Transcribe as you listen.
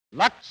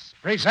Lux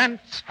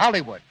presents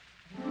Hollywood.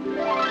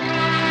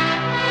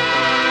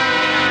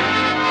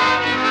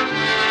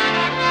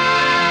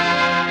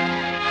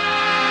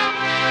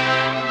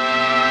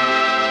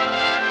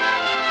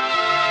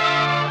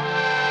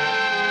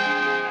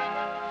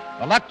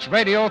 The Lux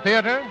Radio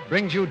Theater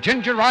brings you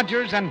Ginger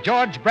Rogers and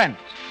George Brent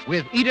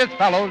with Edith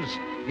Fellows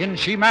in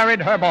She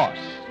Married Her Boss.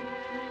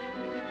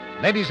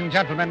 Ladies and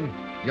gentlemen,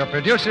 your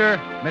producer,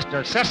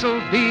 Mr. Cecil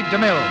B.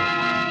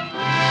 DeMille.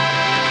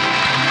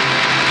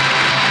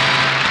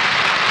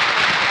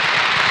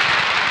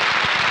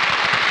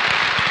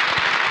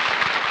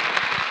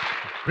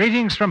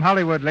 Greetings from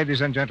Hollywood, ladies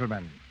and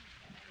gentlemen.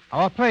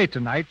 Our play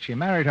tonight, She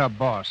Married Her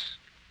Boss,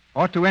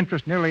 ought to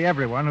interest nearly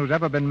everyone who's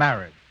ever been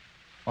married,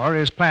 or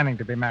is planning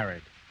to be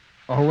married,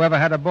 or whoever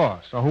had a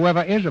boss, or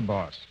whoever is a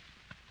boss.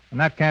 And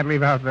that can't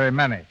leave out very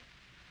many.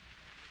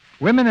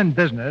 Women in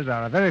business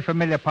are a very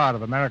familiar part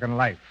of American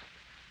life,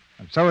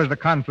 and so is the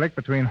conflict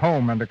between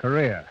home and a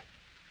career.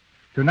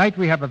 Tonight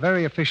we have a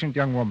very efficient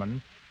young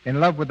woman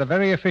in love with a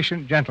very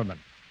efficient gentleman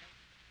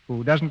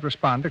who doesn't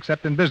respond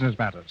except in business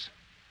matters.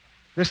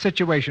 This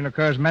situation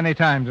occurs many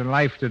times in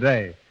life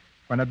today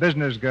when a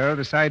business girl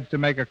decides to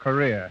make a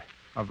career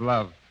of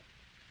love.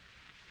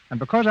 And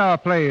because our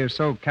play is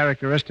so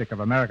characteristic of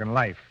American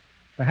life,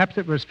 perhaps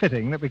it was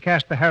fitting that we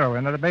cast the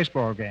heroine at a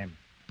baseball game.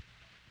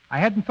 I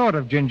hadn't thought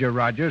of Ginger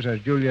Rogers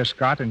as Julia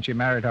Scott in She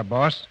Married Her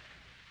Boss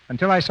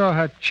until I saw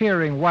her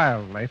cheering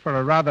wildly for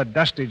a rather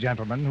dusty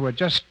gentleman who had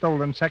just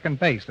stolen second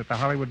base at the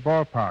Hollywood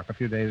ballpark a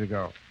few days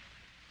ago.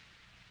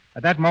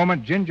 At that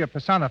moment, Ginger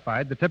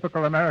personified the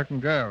typical American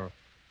girl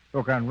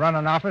who can run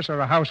an office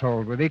or a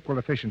household with equal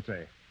efficiency,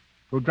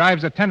 who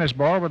drives a tennis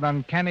ball with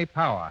uncanny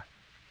power,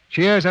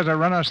 cheers as a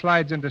runner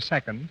slides into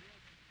second,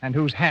 and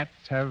whose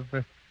hats have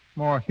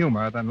more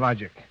humor than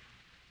logic.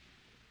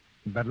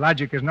 But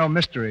logic is no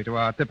mystery to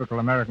our typical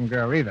American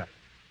girl either.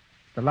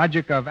 The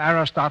logic of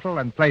Aristotle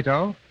and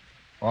Plato,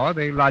 or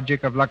the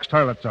logic of Lux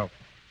toilet soap.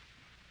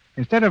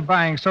 Instead of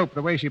buying soap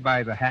the way she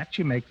buys a hat,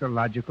 she makes a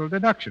logical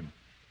deduction.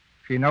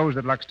 She knows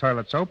that Lux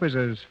toilet soap is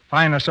as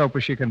fine a soap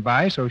as she can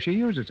buy, so she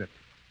uses it.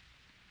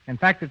 In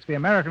fact, it's the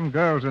American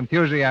girl's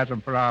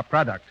enthusiasm for our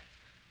product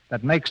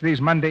that makes these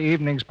Monday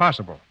evenings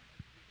possible.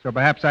 So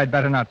perhaps I'd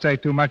better not say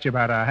too much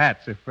about our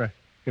hats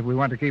if we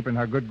want to keep in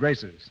her good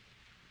graces.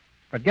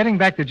 But getting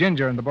back to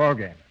Ginger and the ball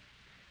game,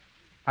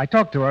 I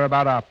talked to her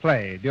about our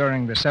play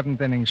during the seventh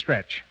inning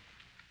stretch.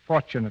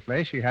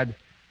 Fortunately, she had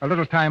a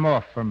little time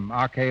off from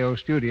RKO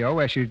Studio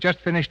where she'd just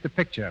finished the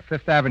picture,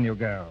 Fifth Avenue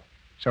Girl.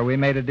 So we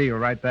made a deal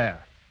right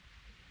there.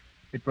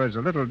 It was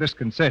a little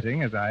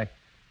disconcerting as I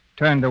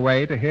turned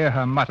away to hear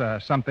her mutter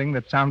something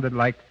that sounded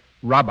like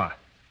robber.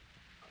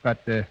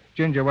 But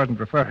Ginger wasn't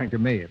referring to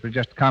me. It was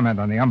just a comment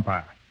on the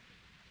umpire.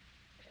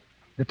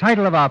 The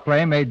title of our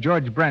play made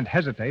George Brent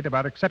hesitate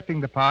about accepting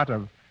the part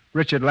of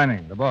Richard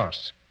Lenning, the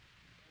boss.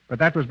 But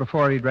that was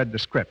before he'd read the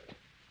script.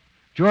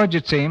 George,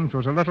 it seems,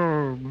 was a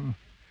little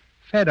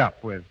fed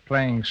up with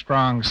playing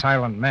strong,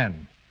 silent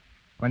men.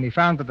 When he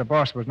found that the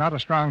boss was not a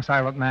strong,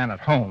 silent man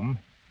at home,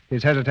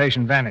 his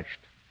hesitation vanished.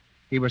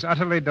 He was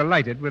utterly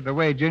delighted with the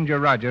way Ginger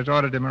Rogers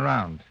ordered him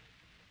around.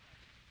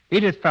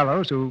 Edith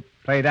Fellows, who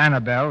played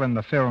Annabelle in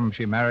the film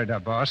She Married Her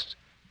Boss,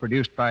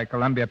 produced by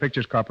Columbia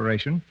Pictures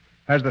Corporation,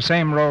 has the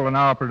same role in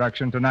our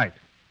production tonight.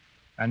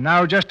 And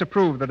now, just to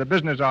prove that a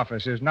business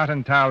office is not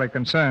entirely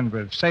concerned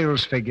with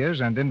sales figures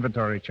and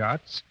inventory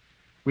charts,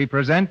 we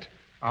present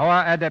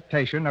our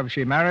adaptation of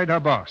She Married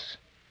Her Boss.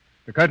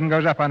 The curtain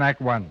goes up on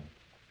Act One,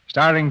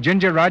 starring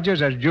Ginger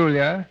Rogers as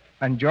Julia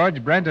and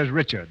George Brent as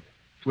Richard,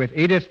 with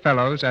Edith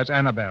Fellows as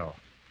Annabelle.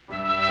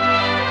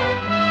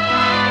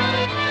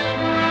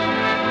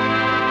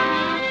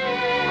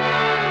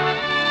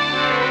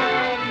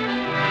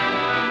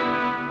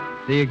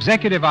 The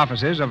executive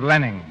offices of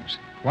Lenning's,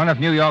 one of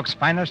New York's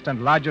finest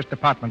and largest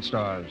department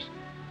stores.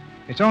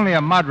 It's only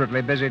a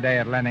moderately busy day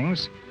at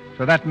Lenning's,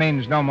 so that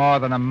means no more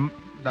than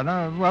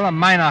a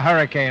minor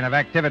hurricane of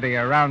activity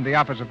around the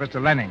office of Mr.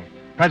 Lenning,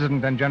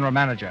 president and general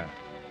manager.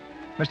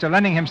 Mr.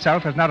 Lenning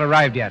himself has not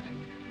arrived yet,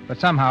 but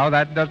somehow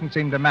that doesn't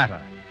seem to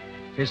matter.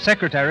 His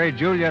secretary,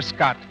 Julia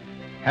Scott,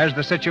 has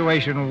the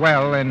situation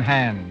well in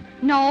hand.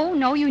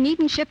 No, you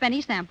needn't ship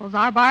any samples.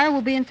 Our buyer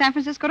will be in San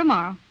Francisco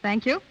tomorrow.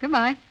 Thank you.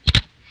 Goodbye.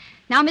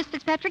 Now, Miss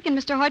Fitzpatrick and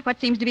Mr. Hoyt, what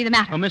seems to be the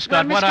matter? Oh, Miss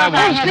Scott, Miss what Scott, I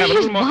want is to have a please,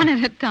 little more... one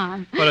at a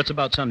time. Well, it's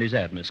about Sunday's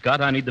ad, Miss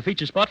Scott. I need the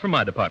feature spot for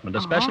my department,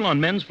 a special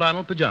on men's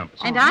flannel pajamas.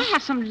 And I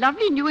have some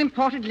lovely new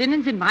imported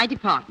linens in my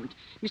department.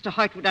 Mr.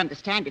 Hoyt would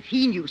understand if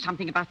he knew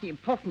something about the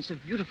importance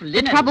of beautiful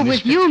linen. The trouble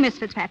with you, Miss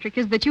Fitzpatrick,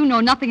 is that you know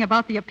nothing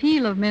about the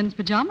appeal of men's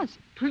pajamas.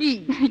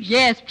 Please.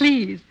 Yes,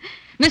 please.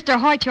 Mr.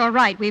 Hoyt, you're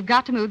right. We've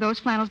got to move those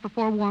flannels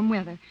before warm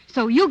weather.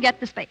 So you get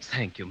the space.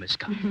 Thank you, Miss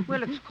Scott.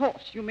 Well, of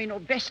course. You may know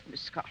best,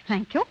 Miss Scott.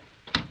 Thank you.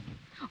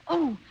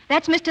 Oh,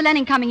 that's Mr.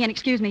 Lenning coming in.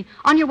 Excuse me.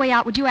 On your way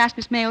out, would you ask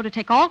Miss Mayo to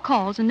take all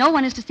calls, and no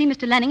one is to see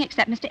Mr. Lenning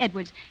except Mr.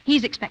 Edwards.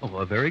 He's expected. Oh,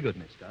 well, very good,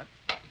 Miss Scott.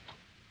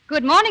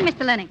 Good morning,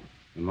 Mr. Lenning.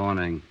 Good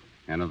morning.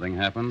 Anything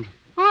happened?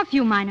 Oh, a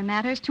few minor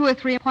matters. 2 or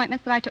 3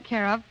 appointments that I took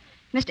care of.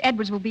 Mr.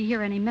 Edwards will be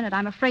here any minute.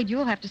 I'm afraid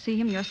you'll have to see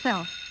him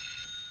yourself.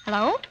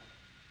 Hello?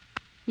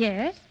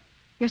 Yes?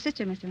 Your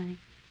sister, Mr. Lanning.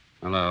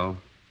 Hello.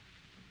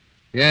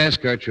 Yes,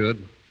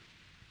 Gertrude.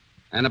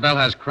 Annabelle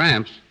has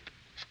cramps.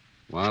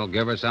 Well,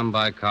 give her some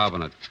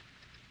bicarbonate.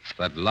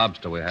 That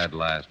lobster we had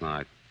last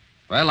night.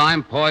 Well,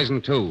 I'm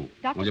poisoned, too.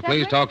 Dr. Will you Sedgwick?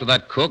 please talk to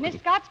that cook? Miss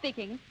Scott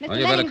speaking. Mr. Well,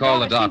 you better Lanning's call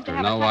the daughter seems to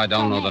doctor. have a No, I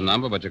don't know tough the name.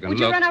 number, but you can Would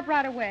look. you run up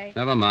right away?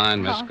 Never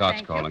mind. Miss Oh, Scott's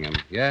thank you. calling him.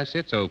 Yes,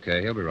 it's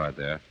okay. He'll be right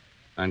there.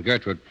 And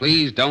Gertrude,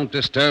 please don't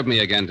disturb me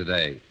again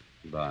today.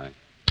 Goodbye.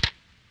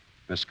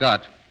 Miss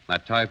Scott,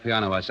 that toy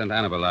piano I sent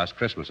Annabelle last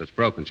Christmas, it's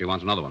broken. She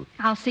wants another one.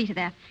 I'll see to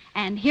that.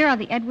 And here are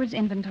the Edwards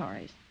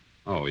inventories.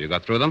 Oh, you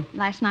got through them?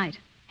 Last night.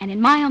 And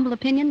in my humble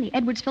opinion, the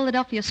Edwards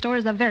Philadelphia store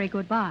is a very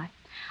good buy.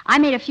 I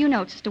made a few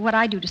notes as to what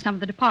I do to some of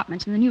the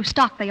departments and the new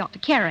stock they ought to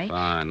carry.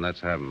 Fine, let's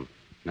have them.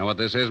 Know what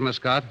this is, Miss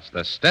Scott? It's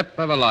the step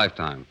of a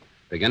lifetime.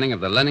 Beginning of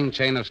the Lenning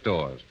chain of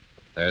stores.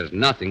 There's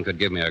nothing could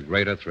give me a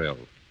greater thrill.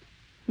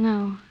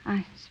 No,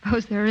 I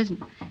suppose there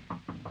isn't.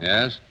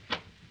 Yes?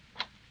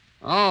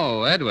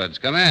 Oh, Edwards,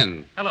 come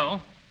in.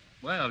 Hello.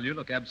 Well, you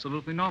look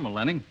absolutely normal,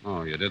 Lanning.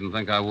 Oh, you didn't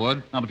think I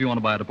would? Not if you want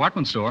to buy a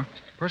department store.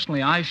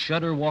 Personally, I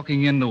shudder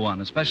walking into one,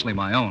 especially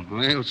my own.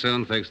 We'll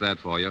soon fix that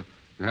for you.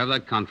 You have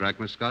that contract,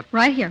 Miss Scott?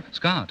 Right here.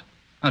 Scott.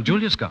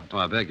 Julia Scott. Oh,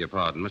 I beg your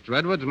pardon. Mr.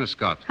 Edwards, Miss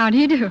Scott. How do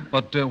you do?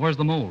 But where's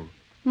the mole?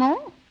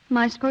 Mole? Am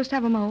I supposed to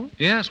have a mole?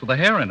 Yes, with a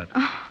hair in it.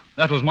 Oh.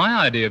 That was my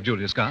idea of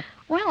Julia Scott.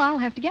 Well, I'll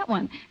have to get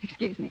one.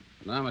 Excuse me.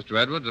 Now, Mr.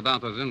 Edwards,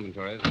 about those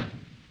inventories.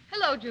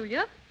 Hello,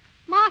 Julia.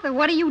 Martha,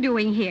 what are you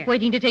doing here?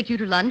 Waiting to take you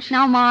to lunch.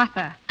 Now,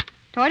 Martha.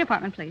 Toy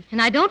department, please.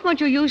 And I don't want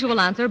your usual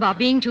answer about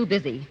being too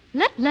busy.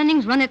 Let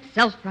Lenning's run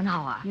itself for an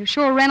hour. You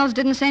sure Reynolds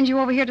didn't send you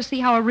over here to see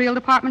how a real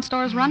department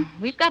store is run?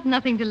 We've got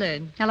nothing to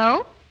learn.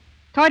 Hello?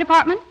 Toy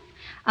department?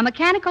 A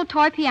mechanical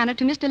toy piano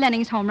to Mr.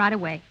 Lenning's home right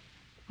away.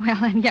 Well,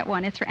 then get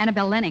one. It's for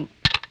Annabelle Lenning.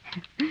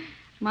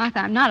 Martha,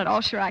 I'm not at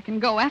all sure I can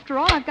go. After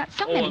all, I've got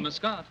so many. Miss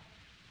Scott.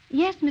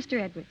 Yes, Mr.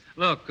 Edwards.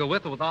 Look,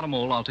 with or without a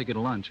mole, I'll take you to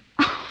lunch.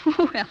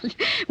 Well,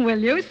 will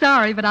you?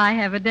 Sorry, but I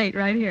have a date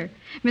right here.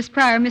 Miss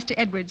Pryor, Mr.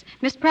 Edwards.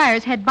 Miss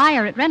Pryor's head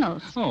buyer at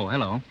Reynolds. Oh,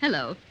 hello.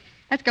 Hello.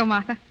 Let's go,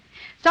 Martha.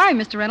 Sorry,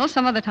 Mr. Reynolds,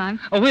 some other time.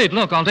 Oh, wait,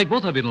 look, I'll take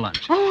both of you to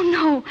lunch. Oh,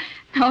 no.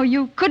 No,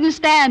 you couldn't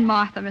stand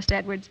Martha, Mr.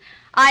 Edwards.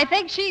 I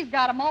think she's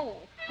got a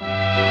mole.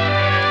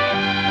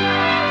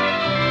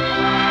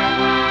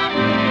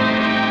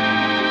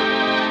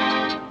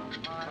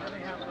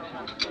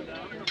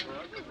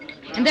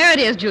 And there it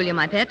is, Julia,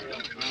 my pet.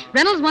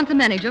 Reynolds wants a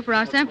manager for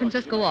our San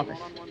Francisco office.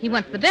 He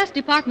wants the best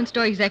department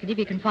store executive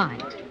he can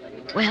find.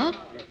 Well,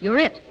 you're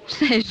it.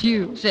 Says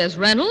you. Says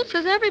Reynolds,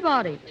 says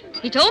everybody.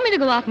 He told me to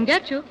go out and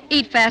get you.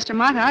 Eat faster,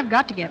 Martha. I've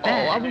got to get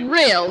back. Oh, a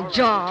real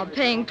job,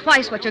 paying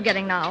twice what you're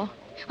getting now.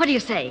 What do you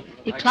say?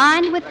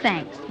 Declined with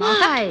thanks, Martha.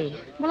 Why?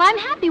 Well, I'm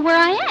happy where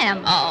I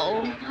am.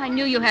 Oh, I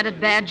knew you had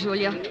it bad,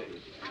 Julia.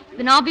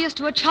 Been obvious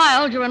to a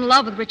child you're in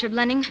love with Richard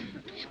Lenning.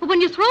 But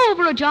when you throw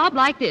over a job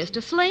like this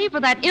to slave for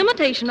that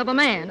imitation of a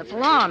man, it's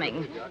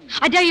alarming.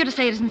 I dare you to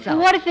say it isn't so.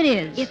 What if it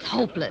is? It's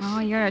hopeless. Oh,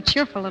 you're a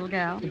cheerful little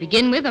gal. To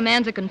begin with, a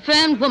man's a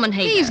confirmed woman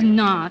hater. He's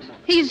not.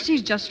 He's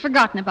just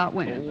forgotten about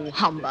women. Oh,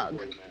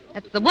 humbug.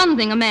 That's the one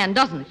thing a man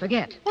doesn't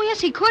forget. Oh, yes,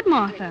 he could,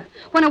 Martha.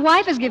 When a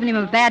wife has given him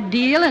a bad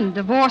deal and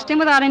divorced him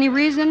without any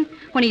reason,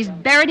 when he's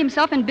buried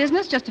himself in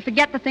business just to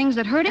forget the things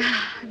that hurt him.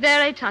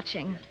 Very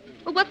touching.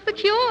 But what's the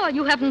cure?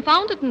 You haven't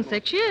found it in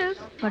 6 years.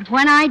 But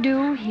when I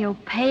do, he'll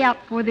pay up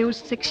for those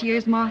 6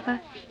 years,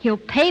 Martha. He'll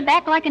pay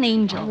back like an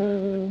angel.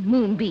 Oh,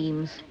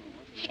 moonbeams.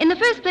 In the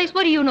first place,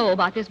 what do you know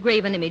about this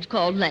graven image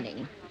called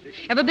Lenning?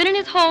 Ever been in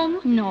his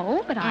home?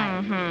 No, but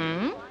I...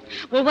 Mm-hmm.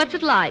 Well, what's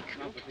it like?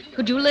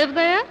 Could you live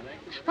there?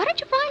 Why don't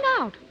you find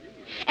out?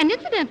 And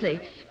incidentally,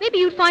 maybe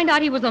you'd find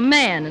out he was a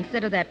man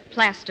instead of that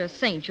plaster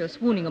saint you're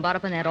swooning about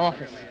up in that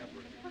office.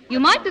 You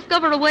might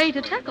discover a way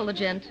to tackle the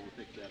gent.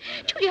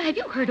 Julia, have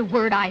you heard a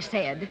word I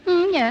said?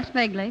 Yes,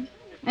 vaguely.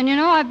 And you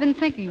know, I've been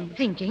thinking.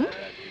 Thinking?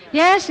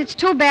 Yes, it's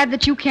too bad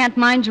that you can't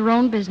mind your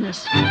own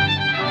business.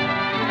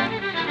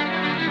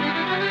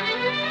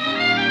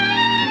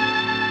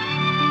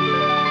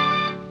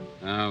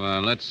 Now,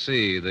 let's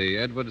see. The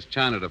Edwards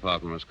China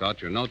Department, Miss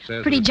Scott. Your note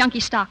says... Pretty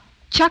junky stock.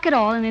 Chuck it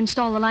all and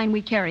install the line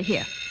we carry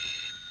here.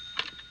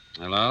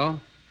 Hello?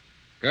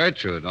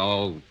 Gertrude.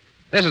 Oh,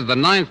 this is the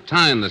 9th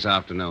time this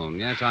afternoon.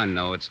 Yes, I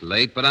know it's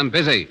late, but I'm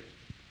busy.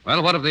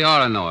 Well, what if they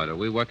are annoyed? Are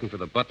we working for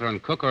the butler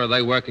and cook, or are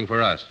they working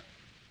for us?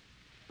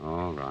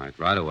 All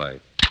right away.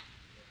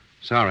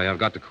 Sorry, I've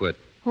got to quit.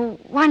 Well,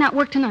 why not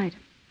work tonight?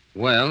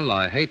 Well,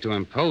 I hate to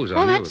impose on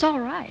you. Oh, that's all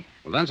right.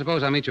 Well, then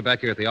suppose I meet you back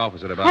here at the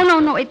office at about... Oh,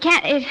 no, it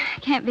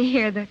can't be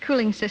here. The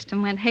cooling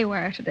system went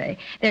haywire today.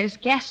 There's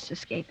gas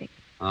escaping.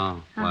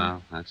 Oh,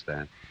 well, that's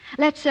that.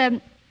 Let's,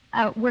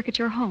 work at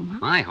your home, huh?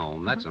 My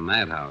home? That's a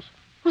madhouse.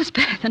 Well, it's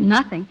better than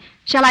nothing.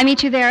 Shall I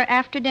meet you there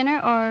after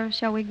dinner, or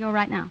shall we go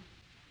right now?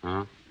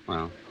 Huh?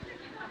 Well,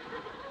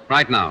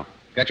 right now.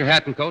 Get your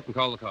hat and coat and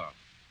call the car.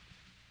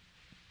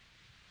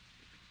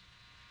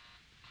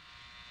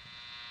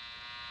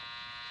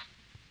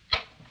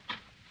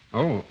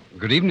 Oh,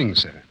 good evening,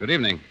 sir. Good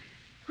evening.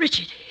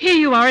 Richard, here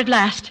you are at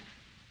last.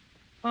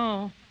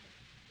 Oh,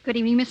 Good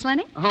evening, Miss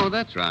Lenning. Oh,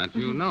 that's right.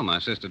 You know my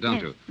sister,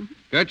 don't Yes. you?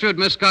 Gertrude,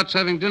 Miss Scott's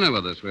having dinner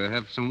with us. We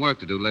have some work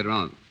to do later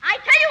on. I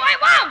tell you I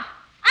won't.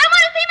 I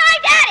want to see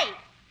my daddy.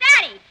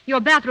 Daddy. Your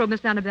bathrobe,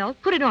 Miss Annabelle.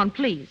 Put it on,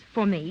 please,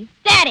 for me.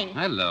 Daddy.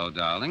 Hello,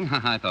 darling.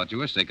 I thought you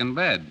were sick in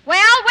bed.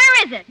 Well,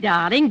 where is it?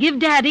 Darling, give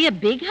Daddy a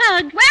big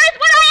hug. Where is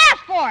what I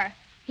asked for?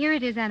 Here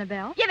it is,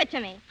 Annabelle. Give it to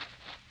me.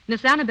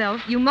 Miss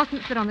Annabelle, you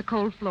mustn't sit on the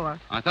cold floor.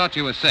 I thought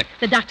you were sick.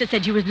 The doctor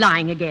said she was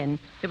lying again.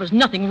 There was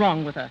nothing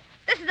wrong with her.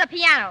 This is a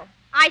piano.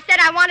 I said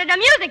I wanted a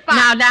music box.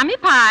 Now, Lammy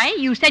Pie,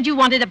 you said you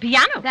wanted a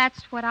piano.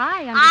 That's what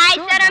I I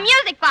understood. said a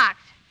music box.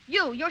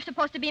 You're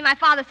supposed to be my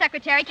father's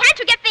secretary. Can't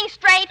you get things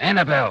straight?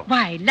 Annabelle.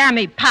 Why,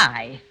 Lammy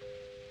Pie.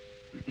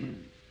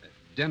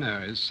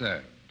 Dinner is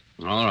served.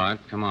 All right,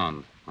 come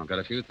on. I've got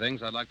a few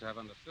things I'd like to have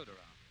understood around.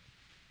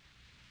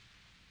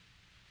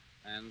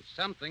 And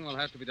something will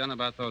have to be done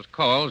about those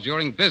calls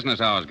during business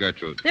hours,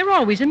 Gertrude. There are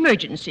always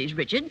emergencies,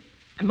 Richard.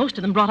 And most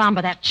of them brought on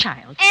by that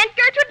child. Aunt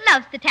Gertrude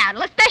loves to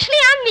tattle, especially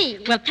on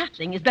me. Well,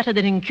 tattling is better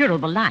than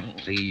incurable lying.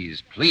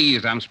 Please,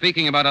 I'm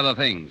speaking about other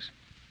things.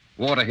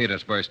 Water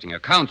heaters bursting,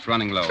 accounts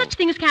running low. Such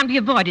things can't be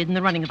avoided in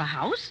the running of a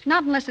house.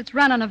 Not unless it's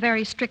run on a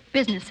very strict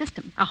business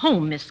system. A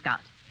home, Miss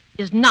Scott,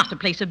 is not a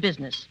place of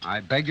business.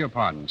 I beg your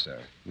pardon, sir.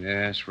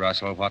 Yes,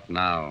 Russell, what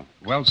now?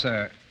 Well,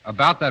 sir,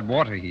 about that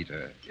water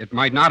heater, it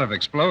might not have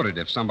exploded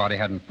if somebody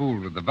hadn't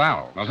fooled with the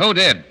valve. Well, who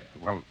did?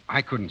 Well,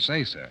 I couldn't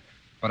say, sir.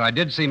 But I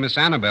did see Miss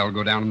Annabelle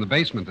go down in the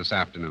basement this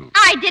afternoon.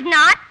 I did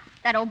not.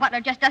 That old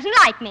butler just doesn't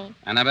like me.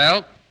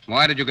 Annabelle,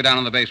 why did you go down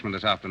in the basement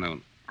this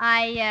afternoon?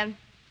 I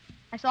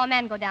saw a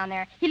man go down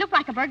there. He looked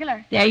like a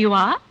burglar. There you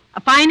are.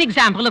 A fine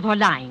example of her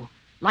lying.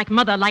 Like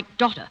mother, like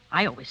daughter,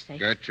 I always say.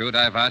 Gertrude,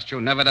 I've asked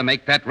you never to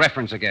make that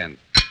reference again.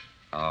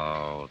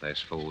 Oh,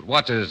 this food.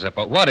 What is it?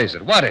 What is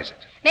it? What is it?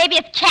 Maybe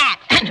it's cat.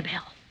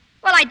 Annabelle,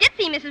 Well, I did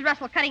see Mrs.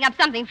 Russell cutting up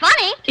something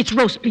funny. it's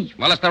roast beef.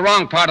 Well, it's the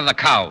wrong part of the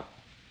cow.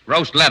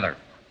 Roast leather.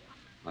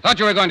 I thought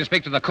you were going to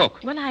speak to the cook.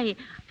 Well, I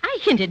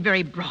hinted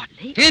very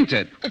broadly.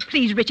 Hinted. Oh,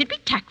 please, Richard, be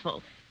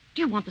tactful.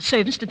 Do you want the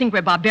servants to think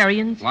we're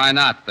barbarians? Why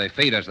not? They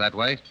feed us that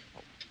way.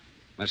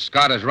 Miss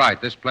Scott is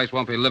right. This place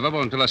won't be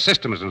livable until a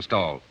system is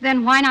installed.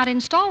 Then why not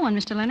install one,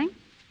 Mr. Lenning?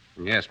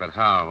 Yes, but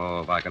how?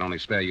 Oh, if I can only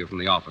spare you from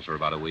the office for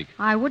about a week.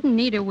 I wouldn't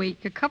need a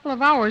week. A couple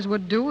of hours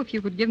would do if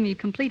you could give me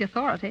complete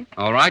authority.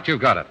 All right,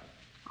 you've got it.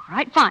 All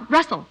right, fine.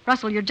 Russell,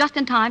 you're just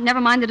in time. Never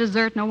mind the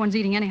dessert. No one's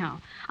eating anyhow.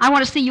 I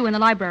want to see you in the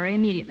library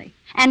immediately.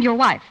 And your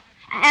wife.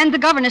 And the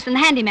governess and the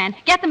handyman.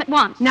 Get them at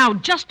once. Now,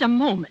 just a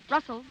moment.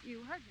 Russell, you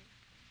heard me.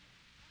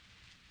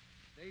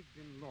 They've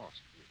been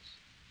lost, Miss.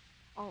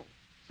 Oh,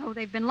 so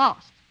they've been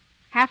lost.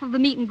 Half of the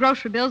meat and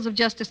grocery bills have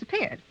just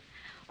disappeared.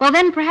 Well,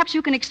 then perhaps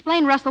you can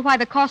explain, Russell, why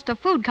the cost of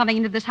food coming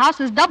into this house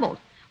has doubled,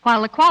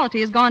 while the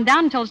quality has gone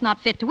down until it's not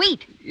fit to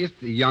eat. If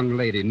the young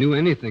lady knew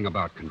anything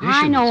about conditions...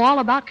 I know all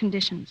about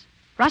conditions.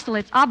 Russell,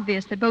 it's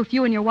obvious that both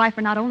you and your wife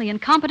are not only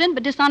incompetent,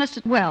 but dishonest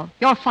as well.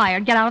 You're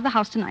fired. Get out of the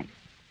house tonight.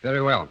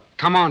 Very well.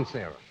 Come on,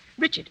 Sarah.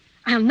 Richard,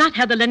 I'll not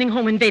have the Lenning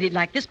home invaded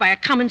like this by a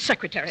common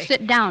secretary.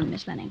 Sit down,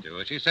 Miss Lenning. Do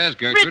what she says,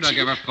 Gertrude. I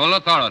give her full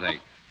authority.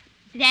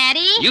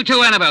 Daddy? You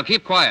too, Annabelle.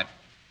 Keep quiet.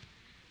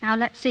 Now,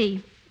 let's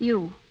see.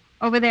 You,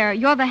 over there,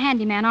 you're the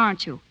handyman,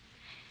 aren't you?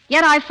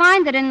 Yet I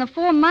find that in the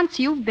 4 months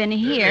you've been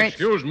here,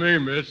 Excuse me,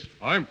 miss.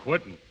 I'm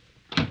quitting.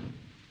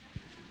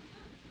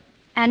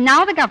 And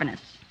now the governess.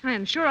 I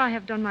am sure I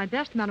have done my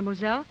best,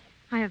 mademoiselle.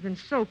 I have been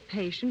so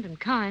patient and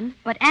kind.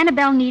 But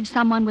Annabelle needs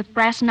someone with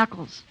brass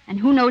knuckles, and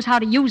who knows how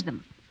to use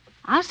them.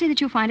 I'll see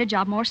that you find a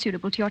job more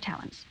suitable to your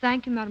talents.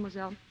 Thank you,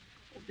 mademoiselle.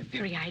 Oh, the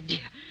very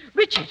idea.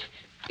 Richard,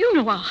 you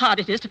know how hard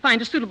it is to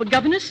find a suitable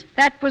governess.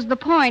 That was the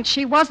point.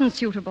 She wasn't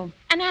suitable.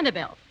 And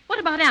Annabelle. What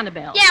about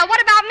Annabelle? Yeah,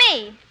 what about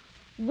me?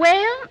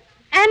 Well,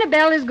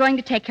 Annabelle is going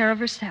to take care of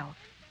herself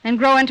and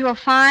grow into a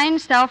fine,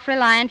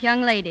 self-reliant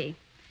young lady.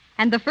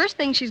 And the first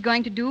thing she's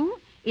going to do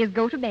is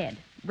go to bed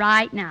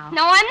right now.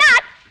 No, I'm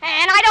not.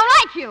 And I don't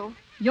like you.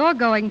 You're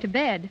going to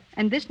bed,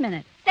 and this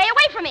minute. Stay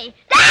away from me.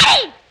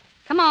 Daddy!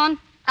 Come on,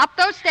 up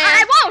those stairs.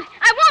 I won't.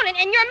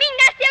 And you're a mean,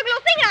 nasty, ugly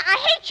little thing, and I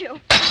hate you.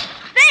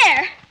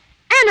 There.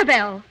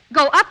 Annabelle,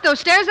 go up those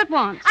stairs at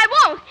once. I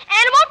won't.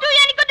 And it won't do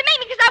you any good to make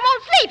me because I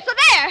won't sleep, so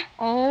there.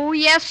 Oh,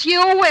 yes, you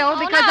will,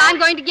 because no. I'm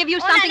going to give you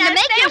something no, to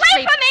make stay you away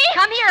sleep. from me.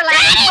 Come here,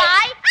 Daddy! Lammy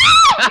Pie.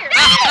 Ow! Here,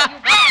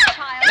 you bad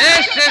child.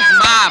 This is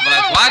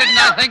marvelous. Why didn't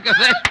I think of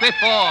this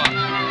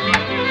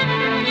before?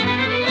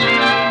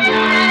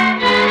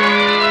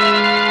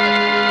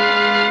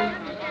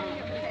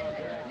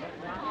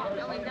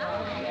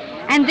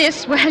 And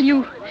this, well,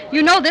 you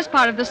know this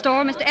part of the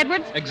store, Mr.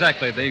 Edwards?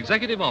 Exactly, the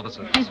executive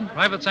offices.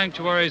 Private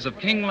sanctuaries of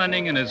King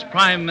Lenning and his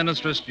prime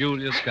ministress,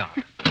 Julia Scott.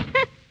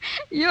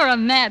 You're a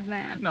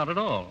madman. Not at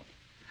all.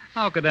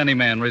 How could any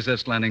man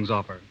resist Lenning's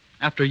offer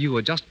after you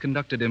had just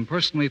conducted him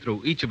personally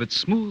through each of its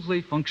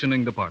smoothly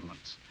functioning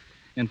departments?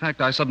 In fact,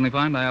 I suddenly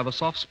find I have a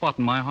soft spot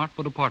in my heart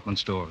for department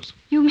stores.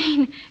 You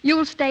mean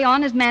you'll stay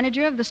on as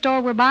manager of the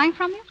store we're buying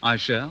from you? I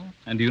shall.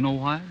 And do you know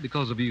why?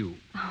 Because of you.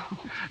 Oh.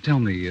 Tell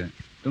me,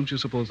 don't you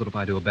suppose that if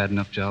I do a bad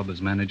enough job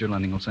as manager,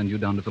 Lenning will send you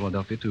down to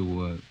Philadelphia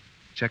to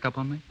check up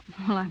on me?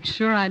 Well, I'm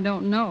sure I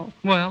don't know.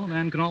 Well,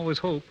 man can always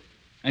hope.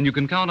 And you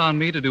can count on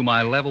me to do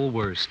my level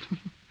worst.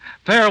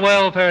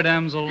 Farewell, fair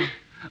damsel,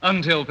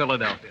 until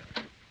Philadelphia.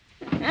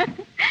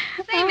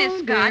 Say,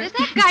 Miss Scott, is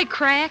that guy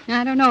cracked?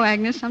 I don't know,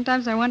 Agnes.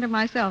 Sometimes I wonder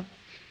myself.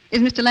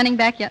 Is Mr. Lenning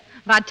back yet?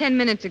 About 10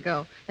 minutes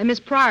ago. And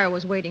Miss Pryor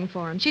was waiting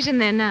for him. She's in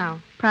there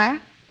now.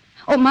 Pryor?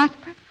 Oh, Martha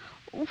Pryor?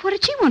 What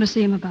did she want to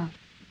see him about?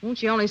 Well,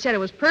 she only said it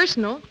was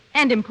personal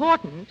and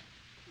important.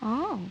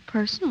 Oh,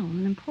 personal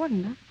and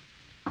important, huh?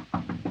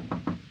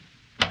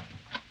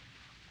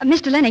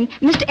 Mr. Lenning,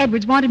 Mr.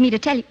 Edwards wanted me to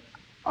tell you...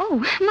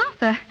 Oh,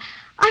 Martha,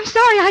 I'm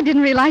sorry I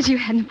didn't realize you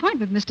had an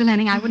appointment with Mr.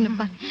 Lenning. I wouldn't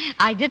have...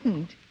 I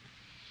didn't.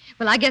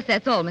 Well, I guess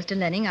that's all, Mr.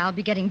 Lenning. I'll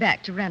be getting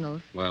back to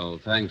Reynolds. Well,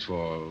 thanks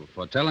for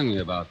telling me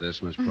about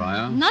this, Miss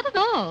Pryor. Not at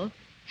all.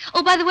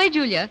 Oh, by the way,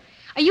 Julia,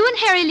 are you and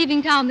Harry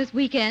leaving town this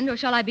weekend, or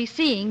shall I be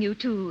seeing you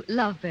two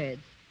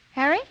lovebirds?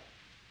 Harry?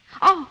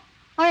 Oh,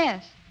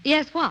 yes.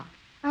 Yes, what?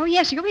 Oh,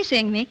 yes, you'll be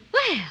seeing me.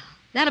 Well,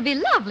 that'll be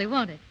lovely,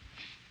 won't it?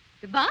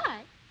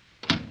 Goodbye.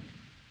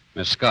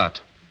 Miss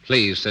Scott,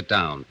 please sit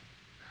down.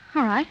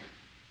 All right.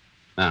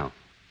 Now,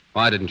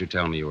 why didn't you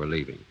tell me you were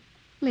leaving?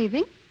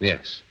 Leaving?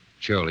 Yes.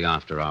 Surely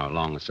after our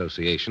long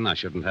association, I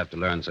shouldn't have to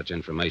learn such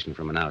information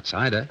from an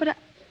outsider. But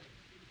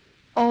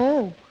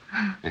Oh.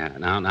 Yeah,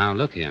 now,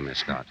 look here, Miss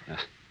Scott.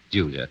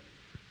 Julia.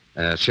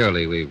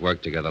 Surely we've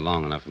worked together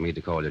long enough for me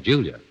to call you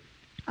Julia.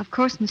 Of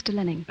course, Mr.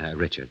 Lenning.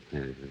 Richard.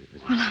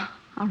 Well,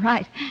 all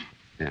right.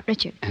 Yeah.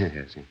 Richard.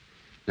 Yes.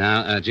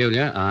 Now,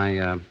 Julia,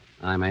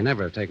 I may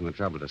never have taken the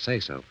trouble to say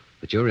so,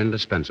 but you're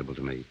indispensable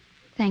to me.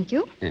 Thank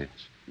you. Yes.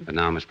 But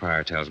now Miss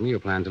Pryor tells me you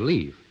plan to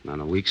leave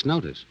on a week's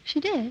notice. She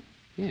did?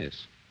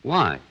 Yes.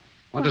 Why?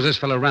 What does this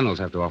fellow Reynolds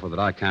have to offer that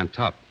I can't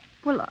top?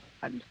 Well,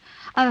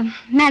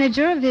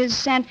 manager of his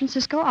San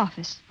Francisco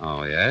office.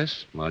 Oh,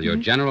 yes? Well, you're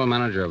general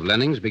manager of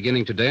Lenning's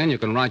beginning today, and you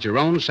can write your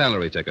own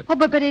salary ticket. Oh,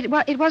 but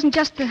it wasn't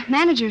just the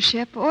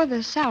managership or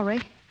the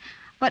salary.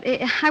 But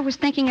I was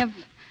thinking of,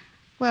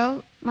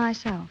 well,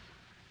 myself.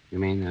 You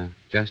mean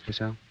just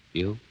yourself?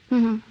 You?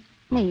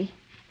 Mm-hmm. Me.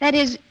 That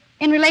is,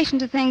 in relation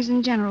to things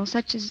in general,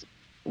 such as,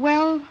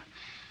 well,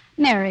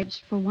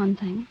 marriage, for one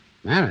thing.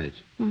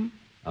 Marriage? Mm-hmm.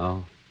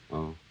 Oh.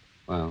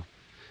 Well,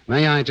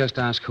 may I just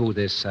ask who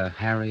this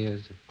Harry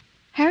is?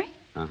 Harry?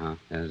 Uh-huh.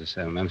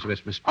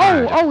 Miss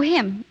Pryor. Oh,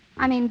 him.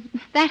 I mean,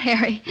 that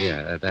Harry.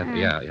 Yeah,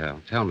 yeah.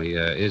 Tell me,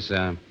 is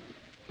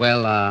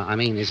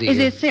he... Is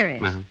it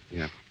serious?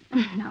 Yeah.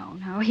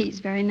 No, he's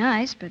very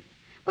nice, but,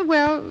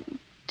 well,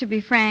 to be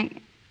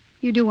frank,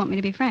 you do want me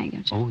to be frank,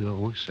 don't you?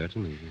 Oh,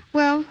 certainly.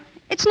 Well,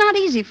 it's not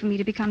easy for me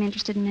to become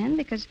interested in men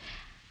because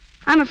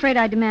I'm afraid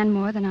I demand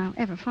more than I'll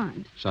ever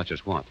find. Such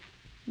as what?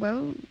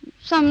 Well,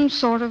 some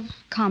sort of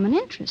common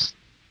interest.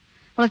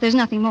 Well, if there's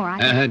nothing more,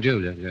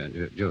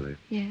 Julia.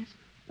 Yes?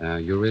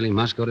 You really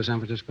must go to San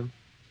Francisco?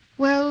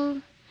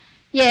 Well,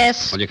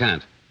 yes. Well, you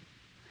can't.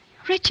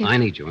 Richard. I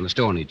need you, and the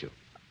store needs you.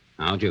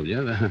 Now,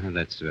 Julia,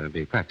 let's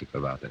be practical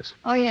about this.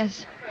 Oh,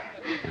 yes.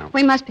 Now,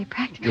 we must be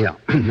practical. Yeah.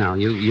 Now,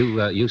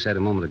 you said a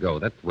moment ago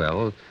that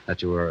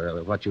you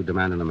were what you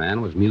demand in a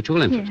man was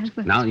mutual interest. Yes,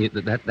 but... Now,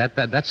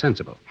 that's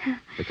sensible.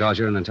 Because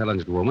you're an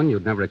intelligent woman,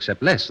 you'd never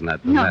accept less than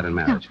that in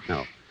marriage.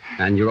 No.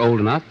 And you're old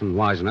enough and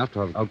wise enough to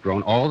have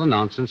outgrown all the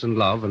nonsense and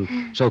love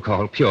and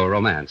so-called pure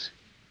romance.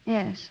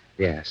 Yes.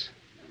 Yes.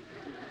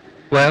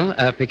 Well,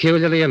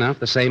 peculiarly enough,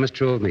 the same is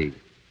true of me.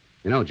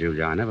 You know,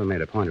 Julia, I never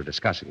made a point of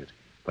discussing it,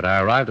 but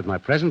I arrived at my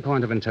present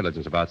point of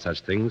intelligence about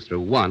such things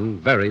through one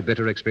very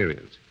bitter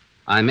experience.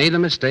 I made the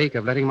mistake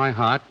of letting my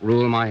heart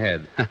rule my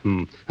head.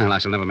 And I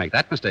shall never make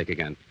that mistake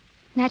again.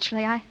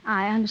 Naturally,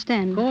 I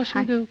understand. Of course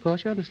you do. Of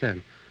course you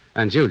understand.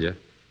 And, Julia,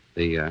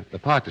 the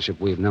partnership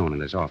we've known in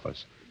this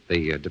office,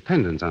 the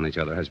dependence on each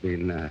other has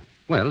been a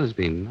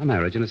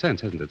marriage in a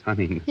sense, hasn't it? I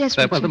mean, yes,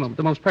 Richard.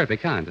 The most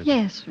perfect kind.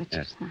 Yes,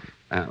 Richard.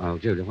 Yes. Well,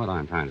 Julia, what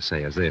I'm trying to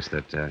say is this,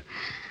 that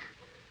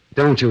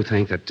don't you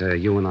think that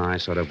you and I,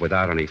 sort of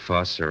without any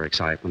fuss or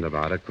excitement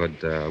about it,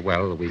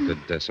 we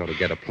could sort of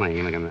get a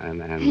plane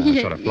and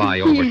sort of fly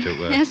over to...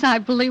 yes, I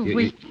believe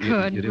we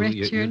could,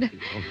 Richard.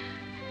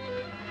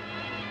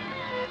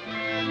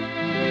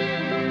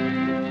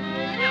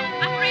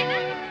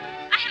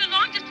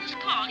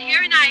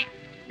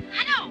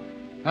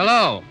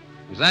 Hello.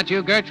 Is that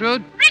you,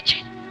 Gertrude?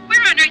 Richard,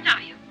 where on earth are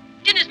you?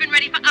 Dinner's been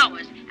ready for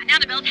hours, and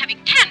Annabelle's having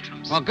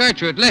tantrums. Well,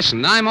 Gertrude,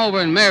 listen. I'm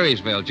over in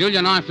Marysville. Julia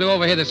and I flew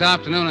over here this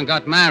afternoon and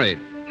got married.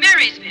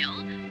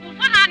 Marysville? Well,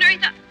 what on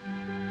earth are...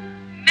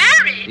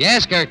 Married?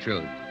 Yes,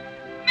 Gertrude.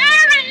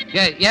 Married?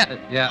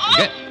 Yeah.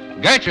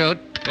 Oh. Gertrude?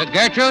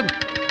 Gertrude?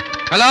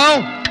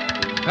 Hello?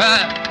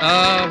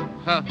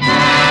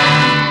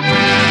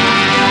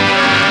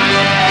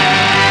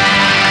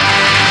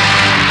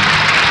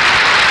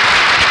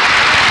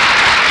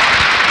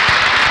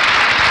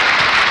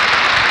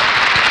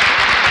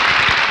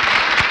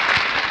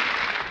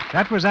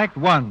 That was Act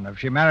One of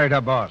She Married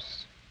Her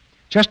Boss.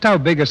 Just how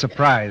big a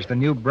surprise the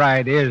new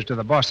bride is to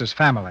the boss's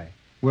family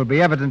will be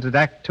evident at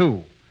Act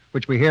Two,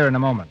 which we hear in a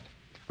moment.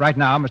 Right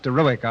now, Mr.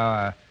 Ruick,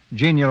 our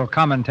genial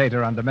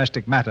commentator on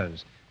domestic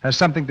matters, has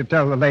something to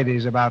tell the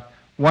ladies about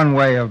one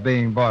way of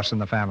being boss in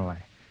the family.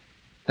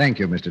 Thank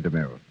you, Mr.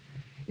 DeMille.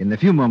 In the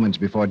few moments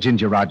before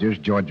Ginger Rogers,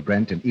 George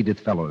Brent, and Edith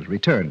Fellows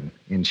return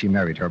in She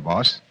Married Her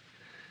Boss,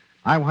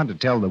 I want to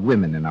tell the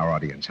women in our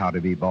audience how to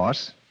be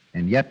boss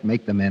and yet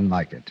make the men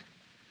like it.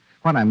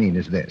 What I mean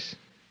is this.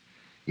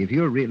 If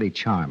you're really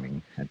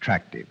charming,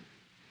 attractive,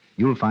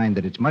 you'll find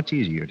that it's much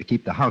easier to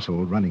keep the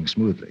household running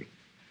smoothly.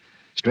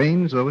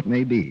 Strange though it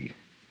may be,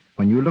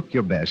 when you look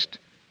your best,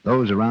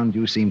 those around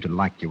you seem to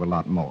like you a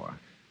lot more.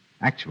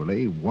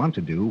 Actually want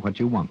to do what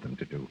you want them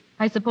to do.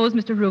 I suppose,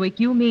 Mr. Ruick,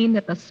 you mean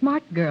that the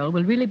smart girl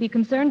will really be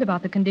concerned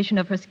about the condition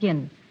of her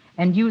skin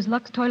and use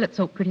Lux toilet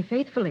soap pretty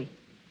faithfully.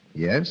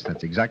 Yes,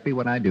 that's exactly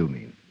what I do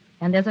mean.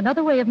 And there's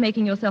another way of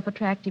making yourself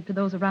attractive to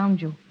those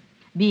around you,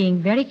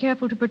 being very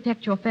careful to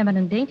protect your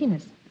feminine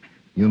daintiness.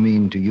 You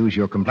mean to use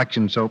your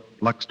complexion soap,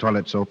 Lux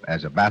toilet soap,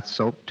 as a bath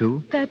soap,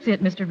 too? That's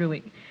it, Mr.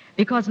 Ruick,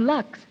 because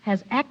Lux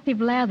has active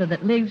lather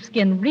that leaves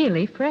skin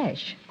really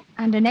fresh.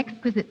 And an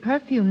exquisite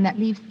perfume that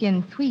leaves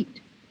skin sweet.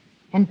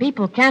 And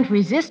people can't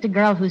resist a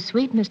girl who's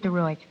sweet, Mr.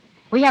 Ruick.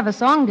 We have a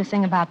song to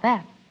sing about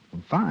that.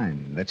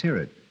 Fine. Let's hear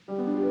it.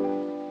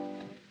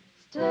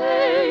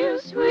 Stay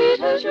as sweet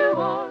as you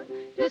are,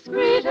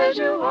 discreet as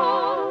you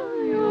are,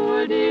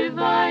 you're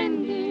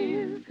divine,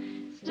 dear.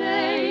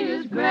 Stay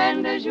as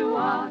grand as you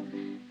are,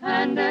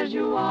 and as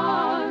you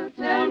are,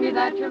 tell me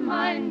that you're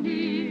mine,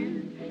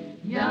 dear.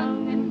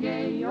 Young and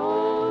gay,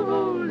 or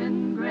old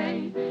and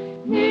gray,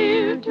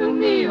 near to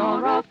me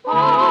or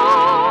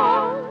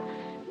afar,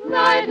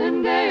 night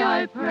and day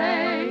I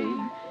pray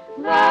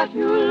that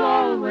you'll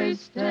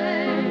always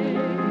stay.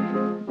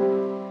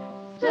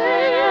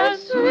 Stay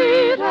as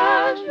sweet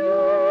as you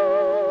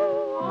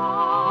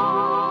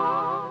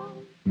are.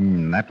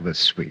 That was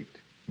sweet.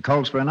 It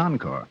calls for an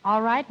encore.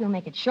 All right, we'll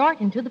make it short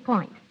and to the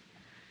point.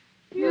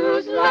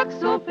 Use Lux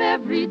soap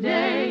every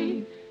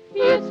day.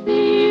 It's the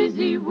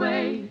easy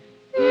way.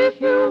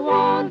 If you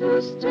want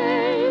to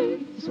stay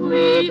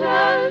sweet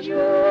as you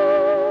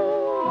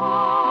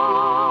are.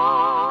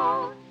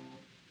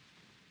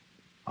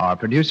 Our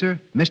producer,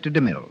 Mr.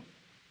 DeMille.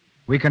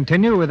 We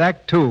continue with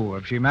Act Two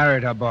of She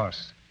Married Her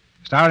Boss,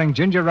 starring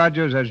Ginger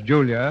Rogers as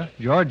Julia,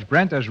 George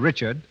Brent as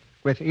Richard,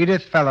 with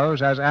Edith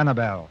Fellows as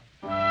Annabelle.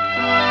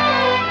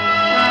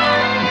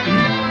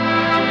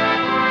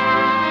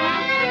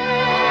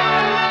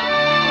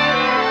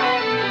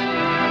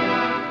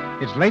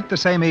 It's late the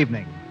same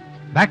evening.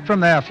 Back from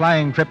their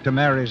flying trip to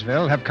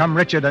Marysville have come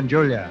Richard and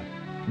Julia,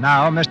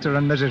 now Mr.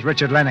 and Mrs.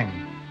 Richard Lenning.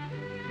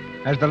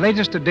 As the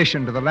latest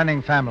addition to the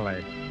Lenning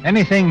family,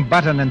 anything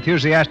but an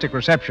enthusiastic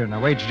reception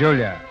awaits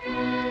Julia.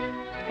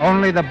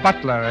 Only the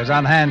butler is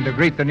on hand to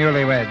greet the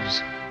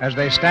newlyweds as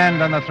they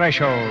stand on the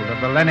threshold of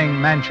the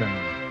Lenning mansion.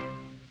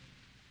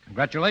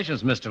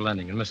 Congratulations, Mr.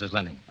 Lenning and Mrs.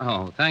 Lenning.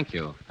 Oh, thank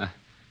you.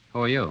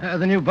 Who are you?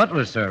 The new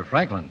butler, sir,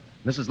 Franklin.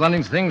 Mrs.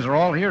 Lenning's things are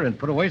all here and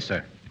put away,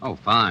 sir. Oh,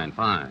 fine.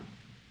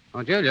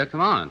 Oh, Julia,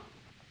 come on.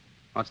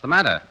 What's the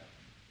matter?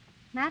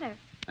 Matter?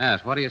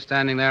 Yes, what are you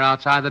standing there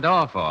outside the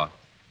door for?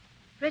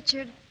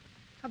 Richard,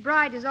 a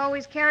bride is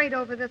always carried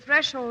over the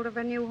threshold of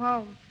a new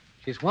home.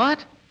 She's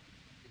what?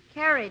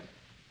 Carried.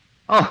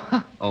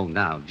 Oh,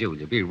 now,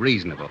 Julia, be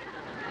reasonable.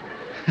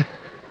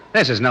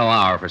 This is no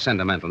hour for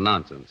sentimental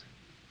nonsense.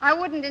 I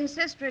wouldn't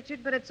insist,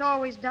 Richard, but it's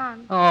always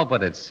done. Oh,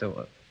 but it's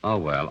so... Oh,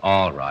 well,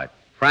 all right.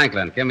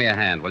 Franklin, give me a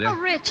hand, will you? Oh,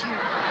 Richard.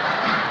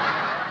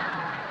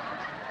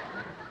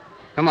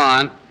 Come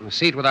on, a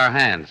seat with our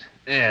hands.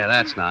 Yeah,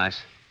 that's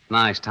nice.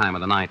 Nice time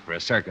of the night for a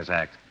circus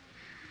act.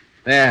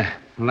 There,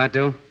 will that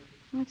do?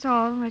 That's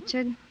all,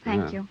 Richard.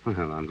 Thank you.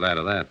 Well, I'm glad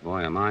of that.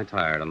 Boy, am I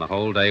tired, and the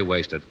whole day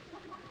wasted.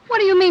 What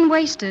do you mean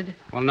wasted?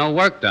 Well, no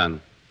work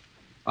done.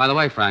 By the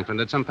way, Franklin,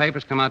 did some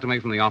papers come out to me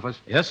from the office?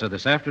 Yes, sir,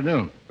 this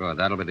afternoon. Good,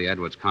 that'll be the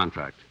Edwards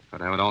contract. Got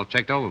to have it all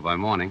checked over by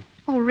morning.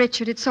 Oh,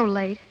 Richard, it's so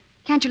late.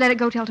 Can't you let it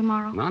go till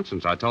tomorrow?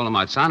 Nonsense. I told him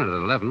I'd sign it at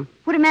 11.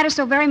 Would it matter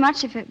so very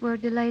much if it were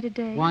delayed a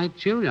day? Why,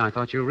 Julia, I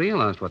thought you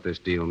realized what this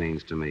deal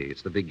means to me.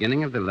 It's the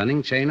beginning of the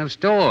Lenning chain of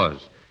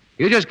stores.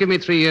 You just give me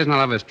 3 years and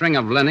I'll have a string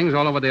of Lennings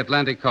all over the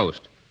Atlantic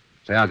coast.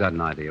 Say, I got an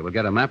idea. We'll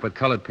get a map with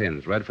colored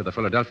pins. Red for the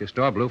Philadelphia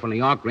store, blue for New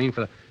York, green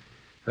for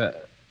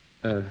the...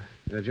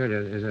 Julia,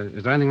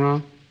 is there anything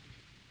wrong?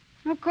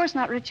 Of course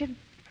not, Richard.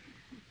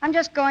 I'm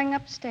just going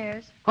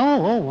upstairs.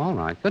 Oh, all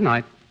right. Good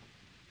night.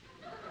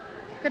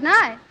 Good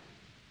night.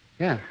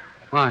 Yeah.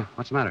 Why?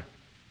 What's the matter?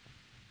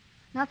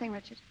 Nothing,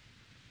 Richard.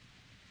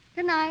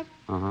 Good night.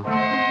 Uh-huh.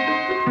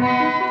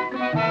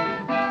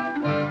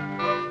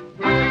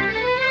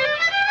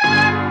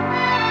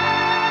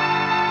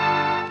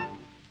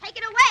 Take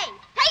it away!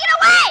 Take it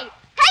away!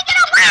 Take it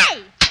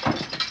away!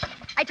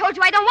 I told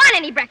you I don't want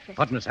any breakfast.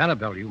 But, Miss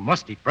Annabelle, you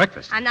must eat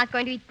breakfast. I'm not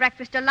going to eat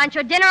breakfast or lunch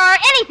or dinner or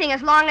anything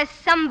as long as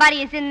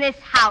somebody is in this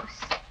house.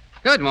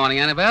 Good morning,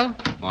 Annabelle.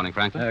 Morning,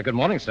 Franklin. Good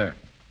morning, sir.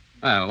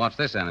 Well, what's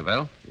this,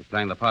 Annabelle? You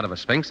playing the part of a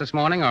sphinx this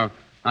morning, or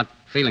not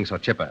feeling so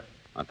chipper?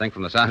 I think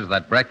from the size of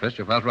that breakfast,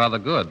 you felt rather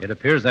good. It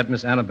appears that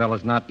Miss Annabelle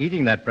is not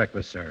eating that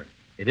breakfast, sir.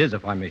 It is,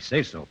 if I may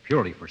say so,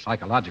 purely for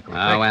psychological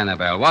effect. Oh,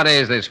 Annabelle, what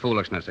is this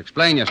foolishness?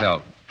 Explain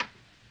yourself.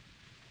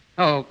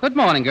 Oh, good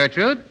morning,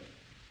 Gertrude.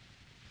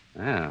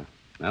 Yeah.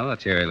 Well, a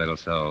cheery little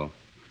soul.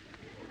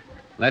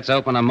 Let's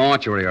open a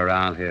mortuary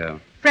around here.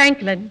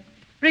 Franklin,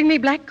 bring me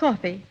black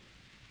coffee.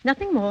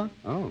 Nothing more.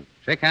 Oh,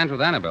 shake hands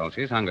with Annabelle.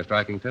 She's hunger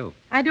striking, too.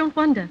 I don't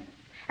wonder.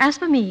 As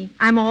for me,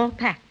 I'm all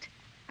packed.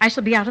 I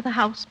shall be out of the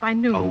house by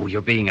noon. Oh,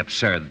 you're being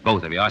absurd,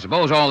 both of you. I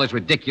suppose all this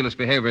ridiculous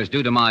behavior is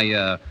due to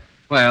my,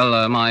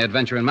 my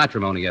adventure in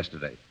matrimony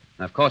yesterday.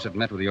 And of course, it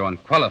met with your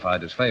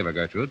unqualified disfavor,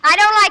 Gertrude. I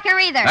don't like her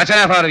either. That's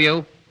enough out of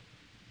you.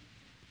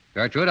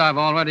 Gertrude, I've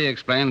already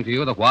explained to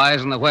you the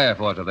whys and the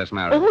wherefores of this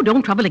marriage. Oh,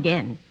 don't trouble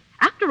again.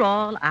 After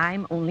all,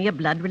 I'm only a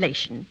blood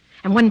relation,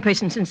 and one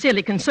person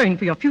sincerely concerned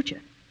for your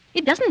future.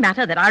 It doesn't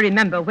matter that I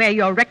remember where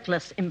your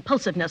reckless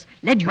impulsiveness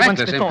led you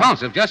once before.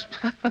 Impulsive,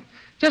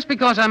 just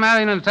because I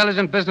marry an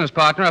intelligent business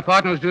partner, a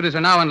partner whose duties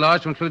are now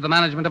enlarged to include the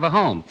management of a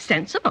home.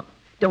 Sensible.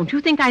 Don't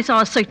you think I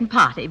saw a certain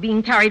party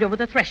being carried over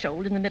the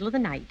threshold in the middle of the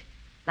night,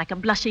 like a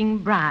blushing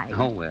bride?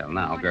 Oh, well,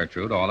 now,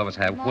 Gertrude, all of us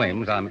have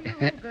whims.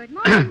 Good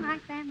morning, my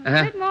family.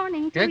 Good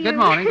morning to you. Good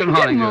morning. Good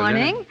morning, Good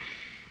morning.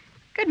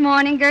 Good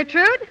morning,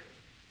 Gertrude.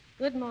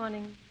 Good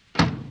morning.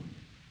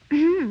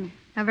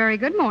 A very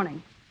good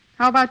morning.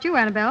 How about you,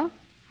 Annabelle?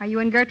 Are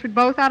you and Gertrude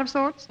both out of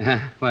sorts?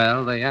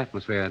 Well, the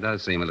atmosphere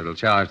does seem a little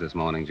charged this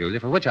morning, Julia,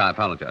 for which I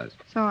apologize.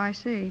 So I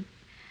see.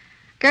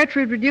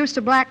 Gertrude reduced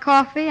to black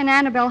coffee and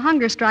Annabelle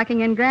hunger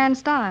striking in grand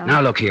style. Now,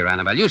 look here,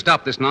 Annabelle. You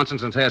stop this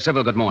nonsense and say a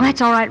civil good morning.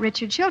 That's all right,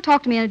 Richard. She'll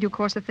talk to me in a due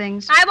course of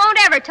things. I won't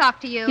ever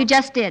talk to you. You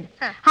just did.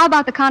 How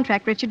about the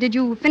contract, Richard? Did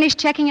you finish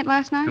checking it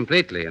last night?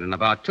 Completely. And in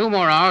about 2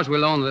 more hours,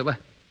 we'll own the...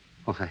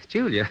 Well,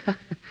 Julia,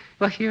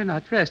 well, you're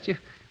not dressed.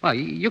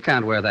 You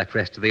can't wear that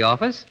dress to the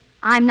office.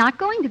 I'm not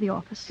going to the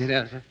office.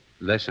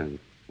 Listen,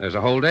 there's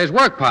a whole day's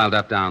work piled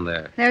up down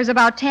there. There's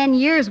about 10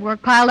 years'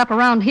 work piled up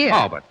around here.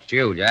 Oh, but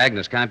Julia,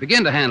 Agnes can't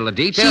begin to handle the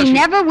details. She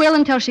never will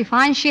until she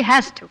finds she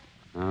has to.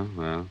 Oh,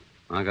 well,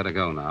 I gotta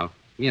go now.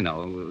 You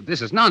know,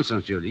 this is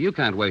nonsense, Julia. You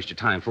can't waste your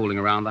time fooling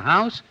around the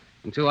house.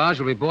 In 2 hours,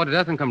 you'll be bored to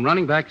death and come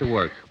running back to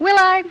work. Will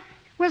I?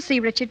 We'll see,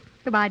 Richard.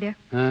 Goodbye, dear.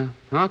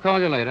 I'll call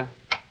you later.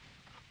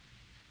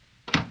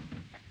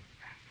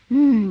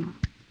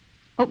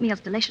 Oatmeal's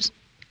delicious.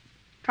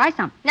 Try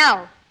some.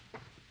 No.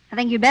 I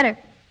think you'd better.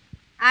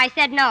 I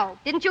said no.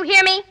 Didn't you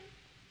hear me?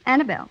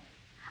 Annabelle,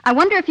 I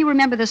wonder if you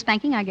remember the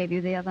spanking I gave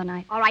you the other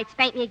night. All right,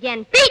 spank me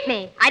again. Beat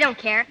me. I don't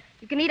care.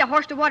 You can eat a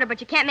horse to water, but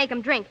you can't make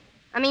him drink.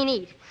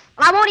 Eat.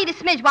 Well, I won't eat a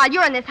smidge while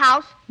you're in this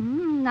house.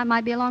 That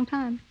might be a long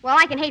time. Well,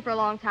 I can hate for a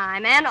long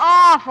time, an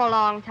awful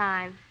long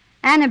time.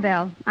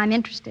 Annabelle, I'm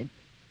interested.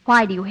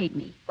 Why do you hate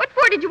me? What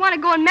for did you want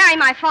to go and marry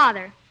my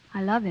father?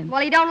 I love him.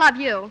 Well, he don't love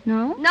you.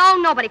 No? No,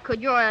 nobody could.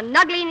 You're an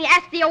ugly,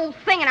 nasty old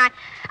thing, and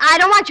I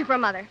don't want you for a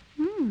mother.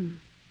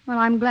 Well,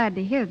 I'm glad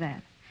to hear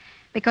that.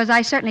 Because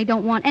I certainly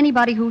don't want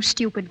anybody who's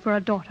stupid for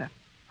a daughter.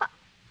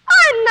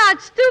 I'm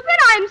not stupid.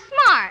 I'm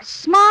smart.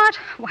 Smart?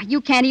 Why,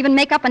 you can't even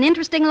make up an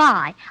interesting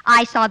lie.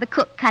 I saw the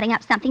cook cutting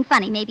up something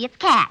funny. Maybe it's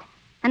cat.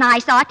 And I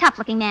saw a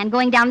tough-looking man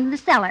going down into the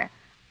cellar.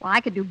 Well,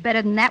 I could do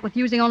better than that with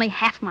using only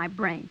half my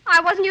brain.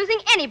 I wasn't using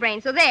any brain,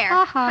 so there.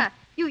 Uh-huh.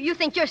 You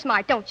think you're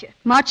smart, don't you?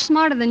 Much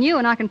smarter than you,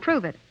 and I can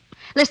prove it.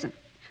 Listen,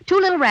 2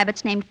 little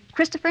rabbits named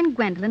Christopher and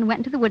Gwendolyn went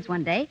into the woods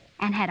one day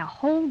and had a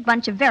whole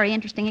bunch of very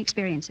interesting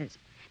experiences.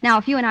 Now,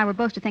 if you and I were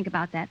both to think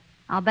about that,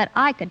 I'll bet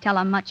I could tell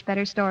a much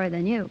better story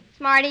than you.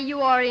 Smarty,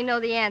 you already know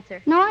the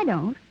answer. No, I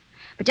don't.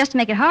 But just to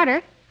make it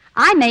harder,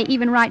 I may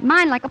even write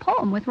mine like a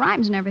poem with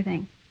rhymes and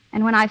everything.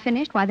 And when I've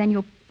finished, why, then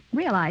you'll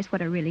realize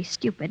what a really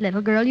stupid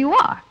little girl you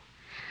are.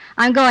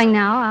 I'm going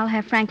now. I'll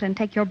have Franklin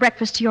take your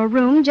breakfast to your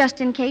room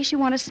just in case you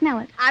want to smell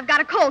it. I've got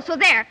a cold, so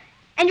there.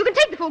 And you can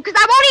take the food, because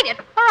I won't eat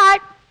it. All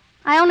right.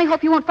 I only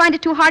hope you won't find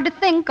it too hard to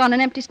think on an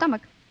empty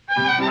stomach.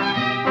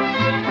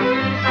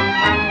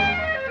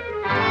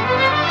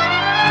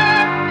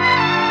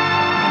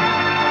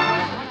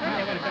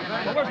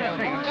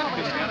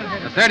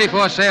 The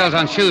 34 sales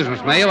on shoes,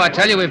 Miss Mayo. I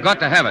tell you, we've got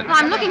to have it. Well,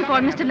 I'm looking for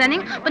it, Mr.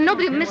 Lenning, but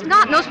nobody but Miss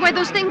Scott knows where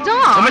those things are.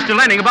 Well, Mr.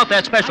 Lenning, about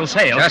that special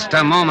sale. Just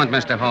a moment,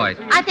 Mr. Hoyt.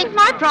 I think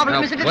my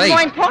problem is that it's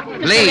more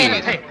important, Mr.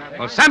 Lenning. Please.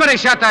 Well, somebody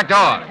shut that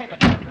door.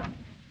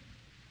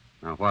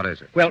 Now, what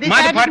is it? Well,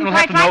 my department will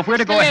have to know if we're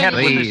to go ahead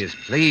with this.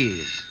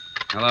 Please.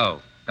 Hello.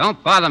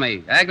 Don't bother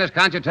me. Agnes,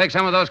 can't you take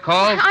some of those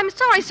calls? I'm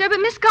sorry, sir, but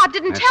Miss Scott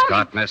didn't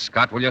tell me. Miss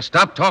Scott, will you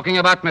stop talking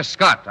about Miss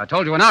Scott? I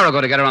told you an hour ago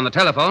to get her on the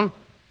telephone.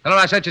 Tell her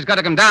I said she's got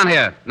to come down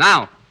here.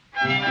 Now.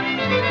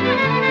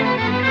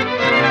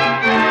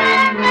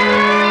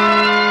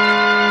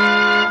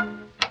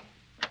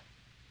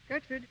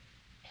 Gertrude,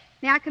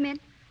 may I come in?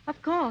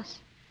 Of course.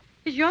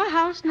 Is your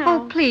house now?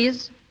 Oh,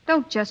 please,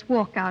 don't just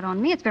walk out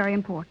on me. It's very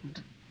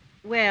important.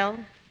 Well?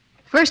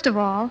 First of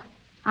all,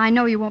 I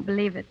know you won't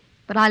believe it,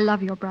 but I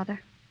love your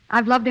brother.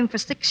 I've loved him for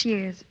 6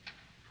 years.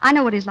 I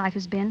know what his life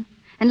has been,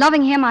 and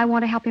loving him, I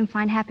want to help him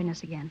find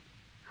happiness again.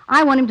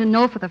 I want him to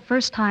know for the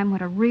first time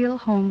what a real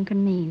home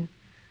can mean.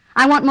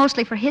 I want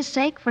mostly for his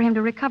sake for him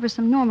to recover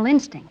some normal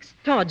instincts.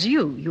 Towards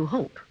you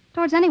hope.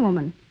 Towards any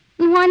woman.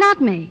 And why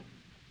not me?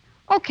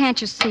 Oh,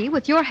 can't you see?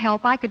 With your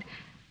help, I could...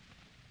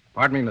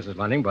 Pardon me, Mrs.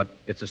 Lenning, but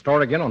it's the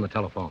store again on the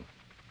telephone.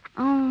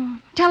 Oh,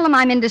 tell them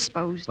I'm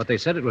indisposed. But they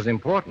said it was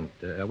important.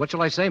 What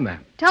shall I say,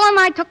 ma'am? Tell them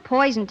I took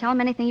poison. Tell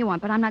them anything you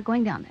want, but I'm not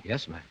going down there.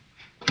 Yes, ma'am.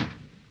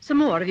 Some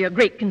more of your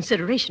great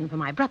consideration for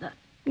my brother.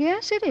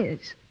 Yes, it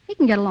is. He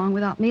can get along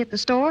without me at the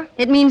store.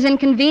 It means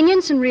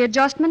inconvenience and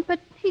readjustment, but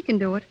he can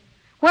do it.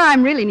 Where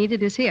I'm really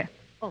needed is here.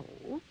 Oh?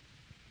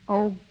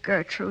 Oh,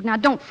 Gertrude, now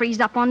don't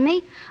freeze up on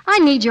me. I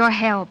need your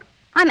help.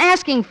 I'm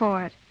asking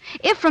for it.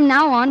 If from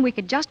now on we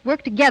could just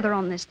work together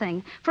on this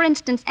thing. For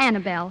instance,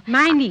 Annabelle.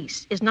 My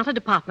niece is not a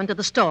department of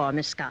the store,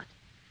 Miss Scott.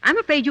 I'm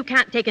afraid you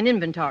can't take an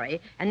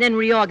inventory and then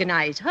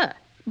reorganize her.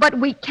 But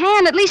we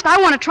can. At least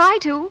I want to try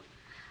to.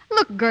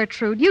 Look,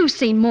 Gertrude, you've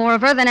seen more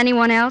of her than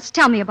anyone else.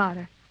 Tell me about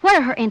her. What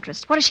are her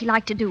interests? What does she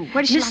like to do?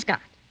 Where does she Miss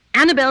Scott,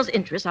 Annabelle's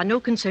interests are no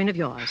concern of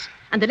yours.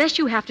 And the less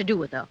you have to do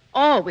with her,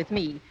 or with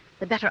me,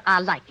 the better I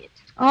like it.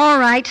 All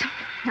right.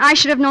 I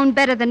should have known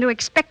better than to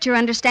expect your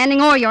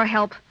understanding or your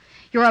help.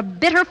 You're a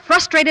bitter,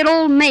 frustrated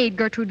old maid,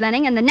 Gertrude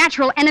Lenning, and the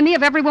natural enemy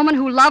of every woman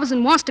who loves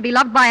and wants to be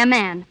loved by a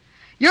man.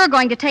 You're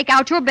going to take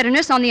out your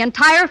bitterness on the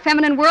entire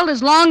feminine world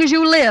as long as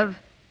you live,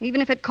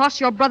 even if it costs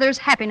your brother's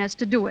happiness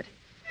to do it.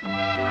 It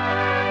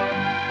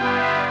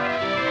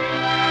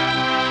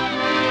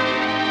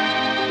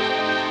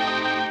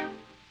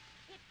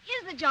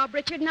is the job,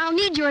 Richard, and I'll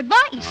need your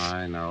advice.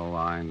 I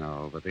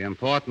know. But the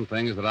important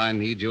thing is that I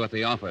need you at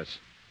the office.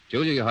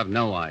 Julia, you have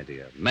no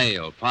idea.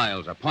 Mail,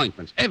 files,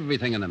 appointments,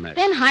 everything in a mess.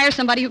 Then hire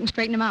somebody who can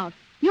straighten them out.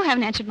 You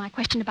haven't answered my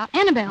question about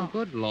Annabelle. Oh,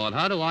 good Lord,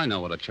 how do I know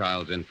what a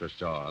child's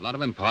interests are? A lot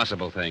of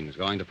impossible things.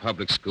 Going to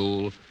public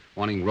school,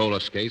 wanting roller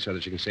skates so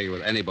that she can see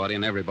with anybody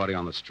and everybody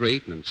on the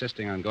street, and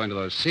insisting on going to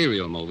those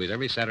serial movies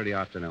every Saturday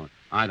afternoon.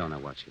 I don't know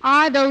what she...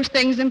 Are those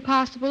things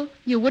impossible?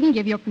 You wouldn't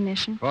give your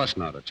permission. Of course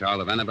not. A child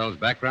of Annabelle's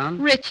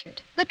background?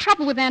 Richard, the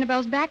trouble with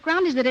Annabelle's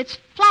background is that it's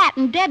flat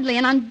and deadly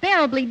and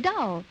unbearably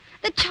dull.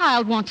 The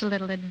child wants a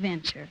little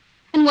adventure.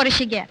 And what does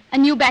she get? A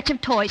new batch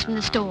of toys from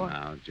the store.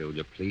 Now,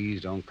 Julia,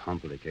 please don't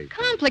complicate things.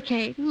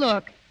 Complicate?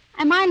 Look,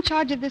 am I in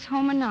charge of this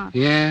home or not?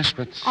 Yes,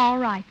 but... All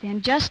right,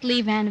 then. Just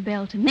leave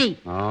Annabelle to me.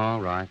 All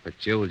right, but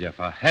Julia,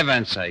 for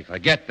heaven's sake,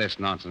 forget this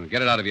nonsense.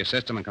 Get it out of your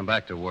system and come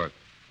back to work.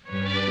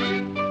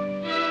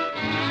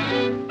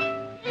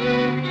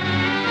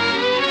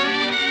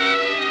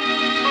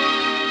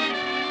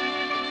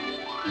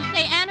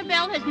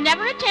 Has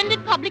never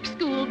attended public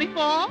school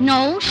before?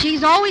 No,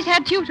 she's always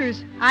had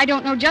tutors. I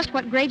don't know just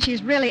what grade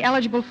she's really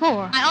eligible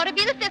for. I ought to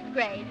be the 5th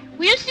grade.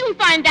 We'll soon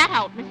find that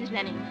out, Mrs.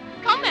 Lenning.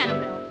 Come,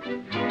 Annabelle.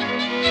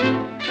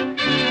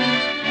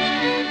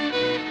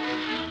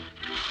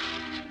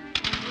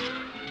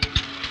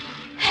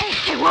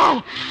 Hey,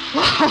 whoa.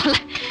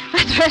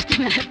 Let's rest a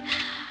minute.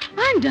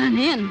 I'm done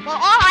in. Well,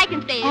 all I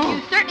can say is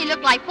you certainly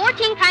look like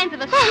 14 kinds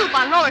of a soup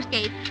on roller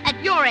skates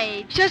at your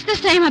age. Just the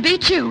same, I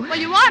beat you. Well,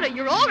 you ought to.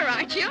 You're older,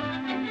 aren't you?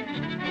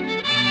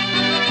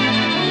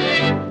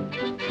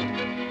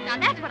 Now,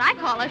 that's what I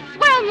call a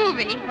swell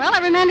movie. Well,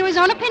 every man to his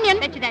own opinion.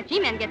 Bet you that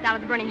G-Man gets out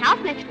of the burning house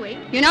next week.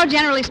 You know,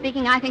 generally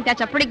speaking, I think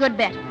that's a pretty good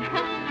bet.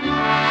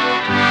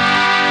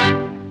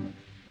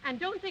 And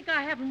don't think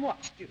I haven't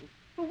watched you.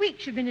 For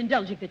weeks you've been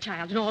indulging the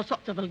child in all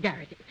sorts of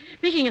vulgarity,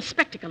 making a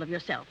spectacle of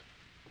yourself.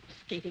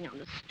 Skating on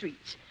the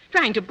streets,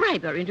 trying to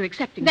bribe her into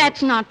accepting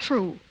That's not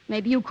true.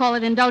 Maybe you call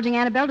it indulging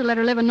Annabelle to let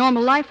her live a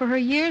normal life for her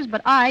years,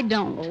 but I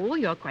don't. Oh,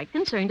 you're quite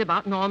concerned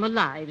about normal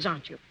lives,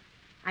 aren't you?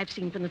 I've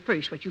seen from the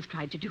first what you've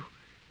tried to do.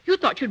 You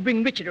thought you'd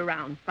bring Richard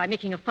around by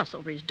making a fuss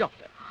over his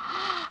daughter.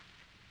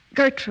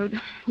 Gertrude,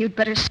 you'd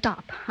better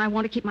stop. I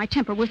want to keep my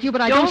temper with you,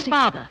 but I don't see...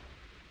 bother.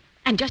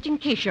 And just in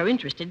case you're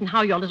interested in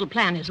how your little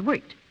plan has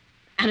worked,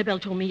 Annabelle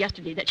told me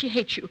yesterday that she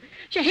hates you.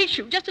 She hates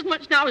you just as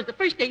much now as the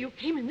first day you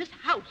came in this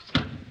house.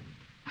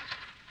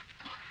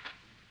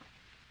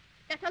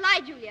 That's a lie,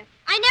 Julia.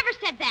 I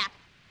never said that.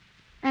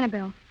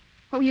 Annabelle,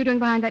 what were you doing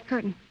behind that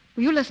curtain?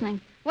 Were you listening?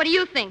 What do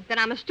you think, that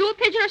I'm a stool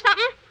pigeon or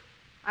something?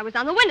 I was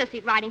on the window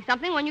seat writing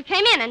something when you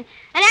came in, and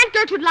Aunt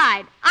Gertrude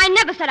lied. I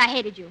never said I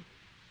hated you.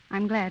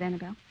 I'm glad,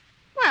 Annabelle.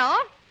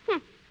 Well,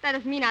 that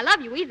doesn't mean I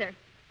love you either.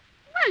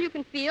 Well, you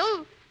can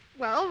feel,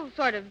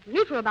 sort of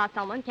neutral about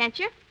someone, can't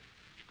you?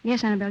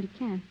 Yes, Annabelle, you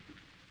can.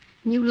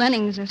 And you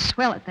Lennings are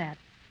swell at that.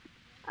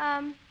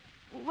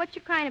 What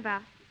you crying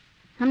about?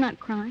 I'm not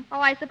crying. Oh,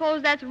 I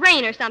suppose that's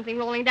rain or something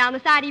rolling down the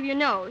side of your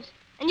nose.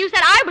 And you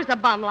said I was a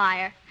bum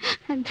liar.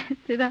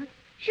 Did I?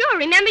 Sure.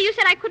 Remember you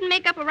said I couldn't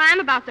make up a rhyme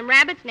about some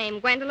rabbits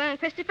named Gwendolyn and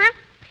Christopher?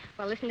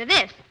 Well, listen to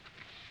this.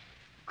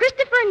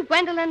 Christopher and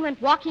Gwendolyn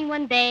went walking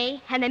one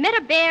day, and they met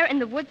a bear in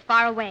the woods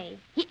far away.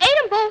 He ate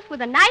them both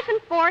with a knife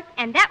and fork,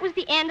 and that was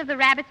the end of the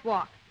rabbit's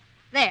walk.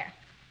 There.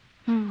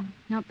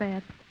 Not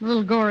bad. A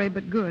little gory,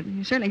 but good.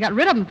 You certainly got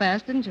rid of them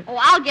fast, didn't you? Oh,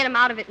 I'll get them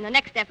out of it in the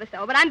next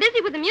episode, but I'm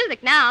busy with the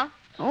music now.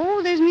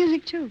 Oh, there's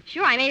music, too.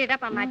 Sure, I made it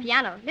up on my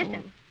piano.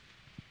 Listen.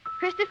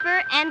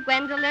 Christopher and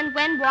Gwendolyn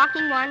went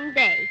walking one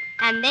day,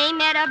 and they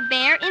met a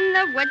bear in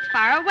the woods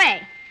far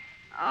away.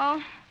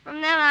 Oh,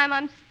 from then on,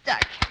 I'm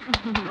stuck.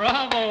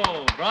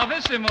 Bravo!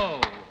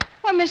 Bravissimo!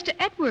 Why, Mr.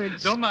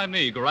 Edwards. Don't mind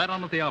me. Go right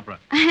on with the opera.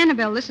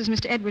 Annabelle, this is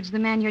Mr. Edwards, the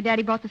man your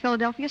daddy bought the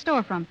Philadelphia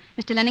store from.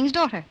 Mr. Lenning's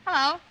daughter.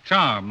 Hello.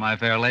 Charm, my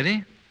fair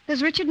lady.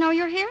 Does Richard know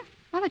you're here?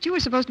 I thought you were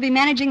supposed to be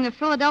managing the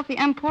Philadelphia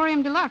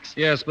Emporium Deluxe.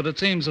 Yes, but it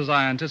seems as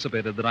I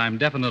anticipated that I'm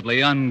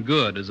definitely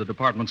ungood as a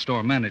department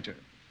store manager.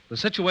 The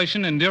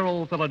situation in dear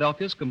old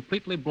Philadelphia is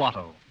completely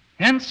blotto.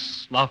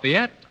 Hence,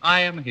 Lafayette, I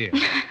am here.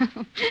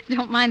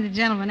 Don't mind the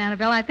gentleman,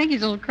 Annabelle. I think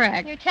he's a little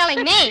cracked. You're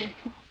telling me.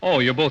 Oh,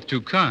 you're both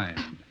too kind.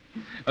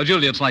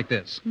 Julia, it's like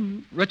this.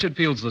 Richard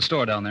feels the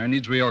store down there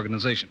needs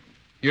reorganization.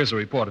 Here's a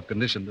report of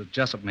condition that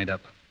Jessup made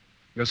up.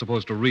 You're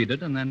supposed to read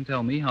it and then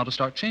tell me how to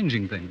start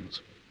changing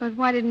things. But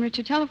why didn't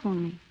Richard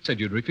telephone me? Said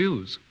you'd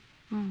refuse.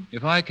 Oh.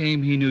 If I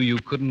came, he knew you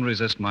couldn't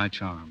resist my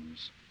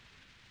charms.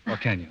 Or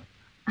can you?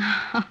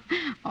 Oh,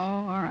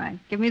 all right.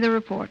 Give me the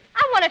report.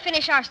 I want to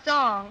finish our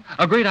song.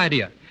 A great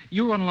idea.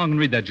 You run along and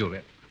read that,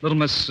 Julia. Little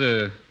Miss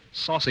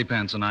Saucy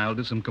Pants and I'll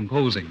do some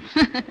composing.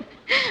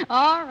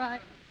 All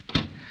right.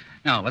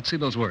 Now, let's see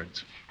those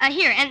words.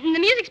 Here, and the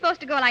music's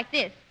supposed to go like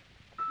this.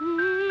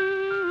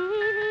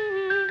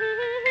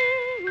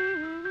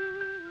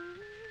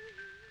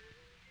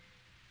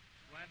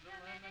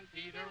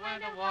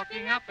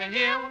 Walking up a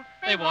hill.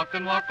 They walked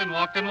and walked and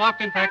walked and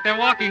walked. In fact, they're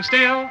walking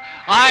still.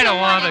 I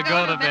don't want to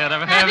go to bed.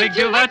 I'm having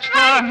too much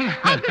fun.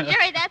 Uncle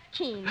Jerry, that's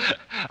keen.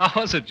 How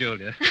was it,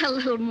 Julia? A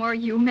little more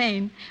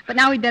humane. But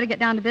now we'd better get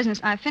down to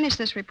business. I finished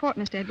this report,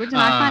 Mr. Edwards,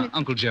 and I find it...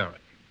 Uncle Jerry.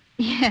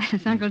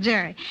 Yes, Uncle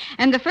Jerry.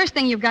 And the first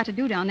thing you've got to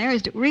do down there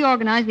is to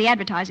reorganize the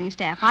advertising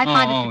staff. I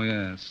find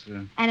yes.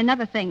 And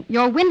another thing,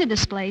 your window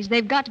displays,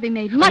 they've got to be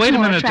made much wait a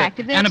more minute,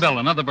 attractive. Annabelle,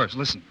 another verse.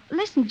 Listen.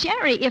 Listen,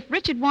 Jerry, if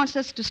Richard wants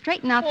us to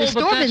straighten out this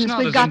store but that's business, not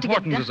we've as got to get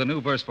important as a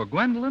new verse for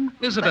Gwendolyn,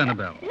 is it,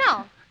 Annabelle?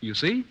 No. You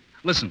see?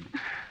 Listen.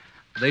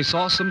 They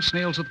saw some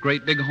snails with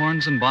great big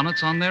horns and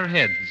bonnets on their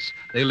heads.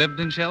 They lived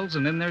in shells,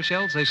 and in their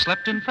shells they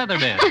slept in feather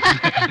beds.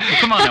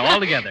 Come on now, all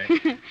together.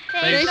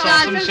 They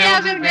saw some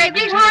snails with great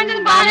big horns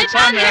and bonnets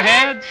on their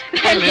heads.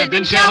 They lived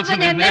in shells,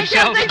 and in their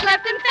shells they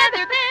slept in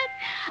feather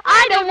beds.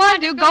 I don't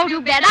want to go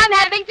to bed. I'm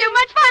having too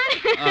much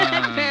fun.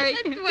 That's very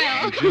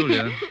swell.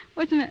 Julia.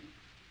 What's the matter?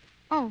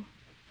 Oh,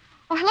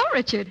 hello,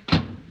 Richard.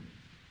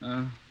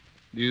 Do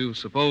you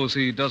suppose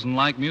he doesn't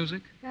like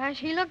music? Gosh,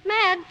 he looked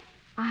mad.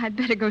 I'd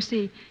better go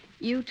see.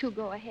 You two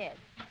go ahead.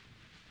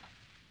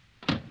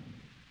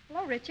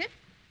 Hello, Richard.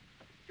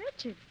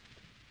 Richard,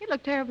 you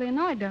look terribly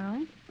annoyed,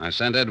 darling. I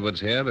sent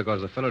Edwards here because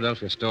the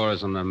Philadelphia store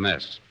is in a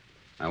mess.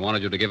 I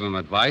wanted you to give him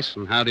advice,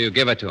 and how do you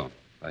give it to him?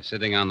 By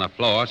sitting on the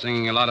floor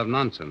singing a lot of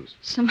nonsense.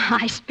 Some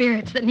high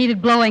spirits that needed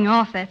blowing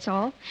off, that's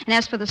all. And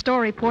as for the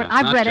store report,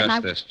 I've read it and It's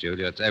not just this,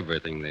 Julia. It's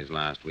everything these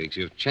last weeks.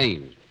 You've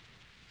changed.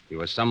 You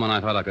were someone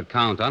I thought I could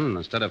count on, and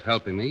instead of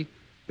helping me,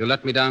 you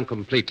let me down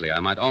completely.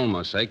 I might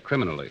almost say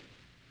criminally.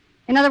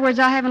 In other words,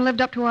 I haven't lived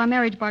up to our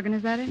marriage bargain,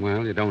 is that it?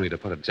 Well, you don't need to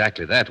put it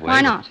exactly that way.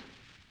 Why not?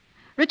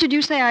 Richard,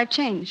 you say I've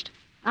changed.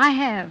 I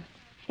have.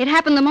 It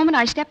happened the moment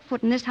I stepped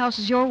foot in this house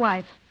as your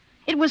wife.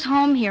 It was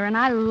home here, and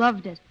I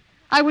loved it.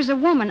 I was a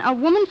woman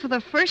for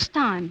the first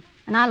time,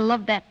 and I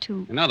loved that,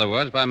 too. In other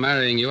words, by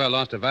marrying you, I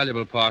lost a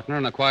valuable partner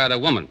and acquired a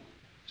woman.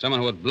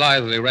 Someone who would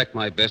blithely wreck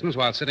my business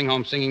while sitting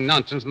home singing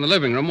nonsense in the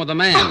living room with a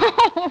man.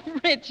 Oh,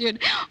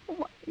 Richard,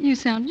 you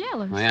sound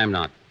jealous. I am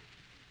not.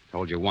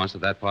 Told you once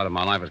that part of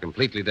my life is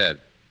completely dead.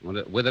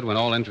 With it went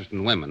all interest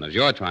in women, as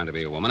you're trying to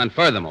be a woman. And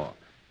furthermore,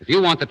 if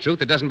you want the truth,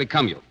 it doesn't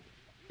become you.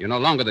 You're no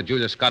longer the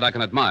Julia Scott I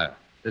can admire.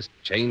 This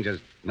change has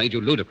made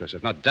you ludicrous,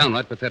 if not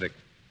downright pathetic.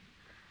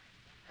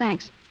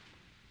 Thanks.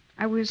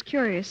 I was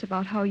curious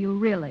about how you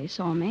really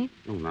saw me.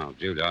 Oh, no,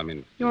 Julia, I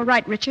mean... You're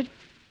right, Richard.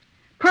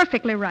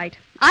 Perfectly right.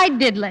 I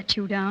did let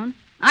you down.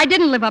 I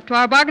didn't live up to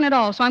our bargain at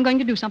all, so I'm going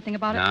to do something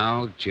about it.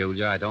 Now,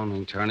 Julia, I don't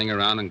mean turning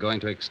around and going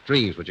to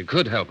extremes, but you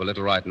could help a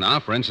little right now.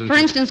 For instance... For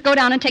instance, go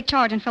down and take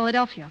charge in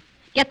Philadelphia.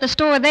 Get the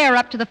store there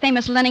up to the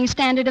famous Lenning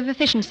standard of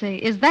efficiency.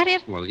 Is that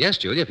it? Well, yes,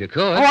 Julia, if you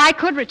could. Oh, I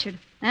could, Richard.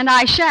 And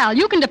I shall.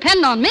 You can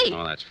depend on me.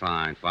 Oh, that's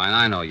fine.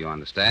 I know you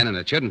understand, and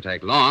it shouldn't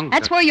take long.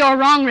 That's where you're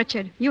wrong,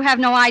 Richard. You have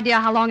no idea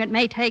how long it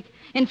may take.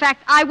 In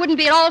fact, I wouldn't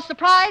be at all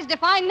surprised if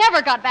I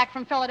never got back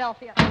from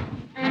Philadelphia.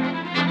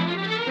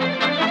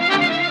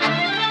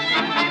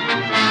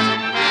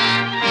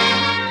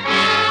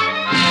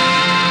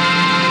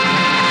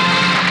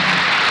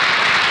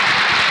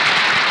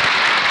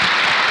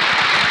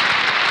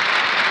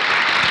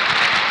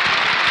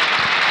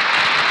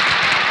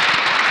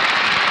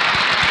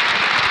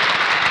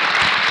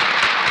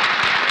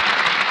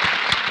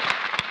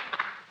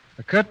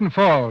 The curtain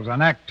falls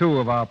on Act 2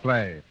 of our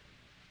play.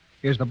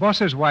 Is the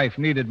boss's wife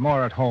needed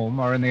more at home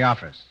or in the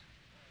office?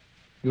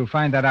 You'll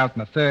find that out in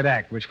the third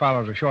act, which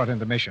follows a short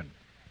intermission.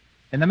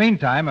 In the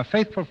meantime, a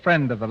faithful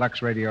friend of the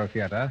Lux Radio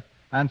Theater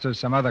answers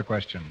some other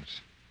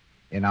questions.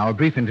 In our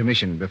brief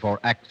intermission before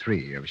Act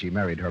 3 of She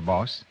Married Her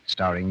Boss,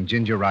 starring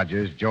Ginger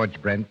Rogers,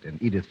 George Brent,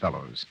 and Edith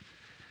Fellows,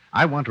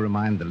 I want to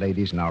remind the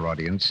ladies in our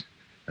audience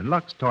that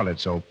Lux toilet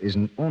soap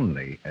isn't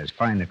only as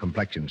fine a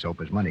complexion soap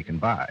as money can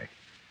buy.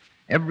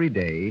 Every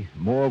day,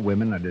 more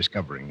women are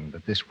discovering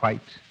that this white,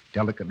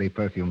 delicately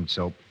perfumed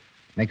soap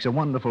makes a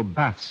wonderful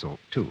bath soap,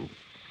 too.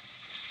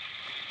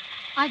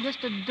 I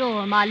just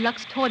adore my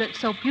Lux Toilet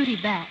Soap Beauty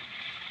Bath.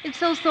 It's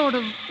so sort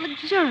of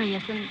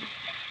luxurious and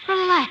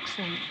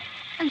relaxing.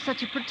 And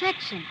such a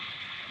protection.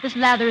 This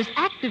lather is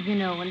active, you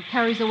know, and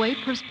carries away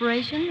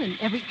perspiration and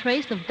every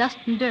trace of dust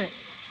and dirt.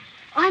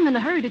 I'm in a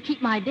hurry to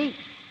keep my date,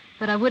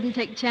 but I wouldn't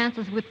take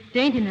chances with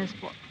daintiness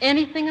for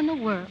anything in the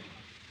world.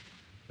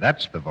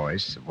 That's the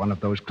voice of one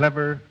of those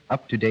clever,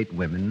 up-to-date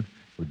women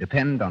who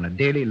depend on a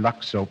daily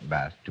Lux soap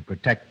bath to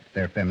protect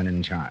their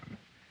feminine charm.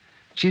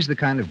 She's the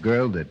kind of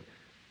girl that,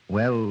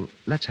 well,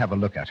 let's have a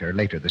look at her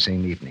later the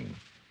same evening.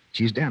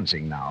 She's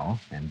dancing now,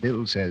 and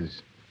Bill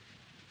says,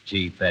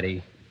 Gee,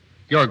 Betty,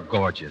 you're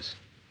gorgeous.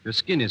 Your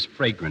skin is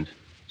fragrant,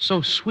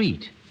 so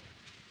sweet.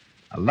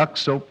 A Lux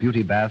soap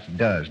beauty bath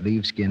does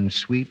leave skin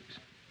sweet,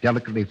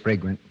 delicately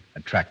fragrant,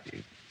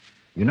 attractive.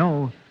 You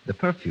know, the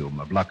perfume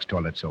of Lux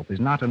toilet soap is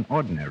not an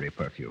ordinary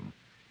perfume.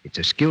 It's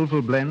a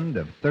skillful blend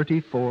of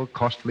 34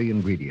 costly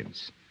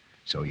ingredients.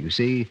 So you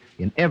see,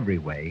 in every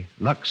way,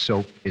 Lux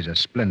soap is a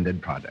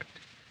splendid product.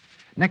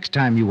 Next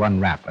time you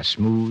unwrap a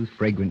smooth,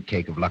 fragrant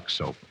cake of Lux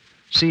soap,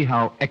 see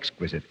how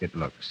exquisite it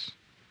looks,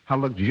 how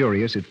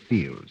luxurious it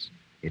feels.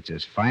 It's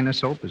as fine a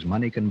soap as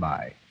money can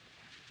buy.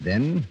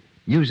 Then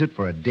use it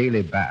for a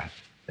daily bath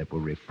that will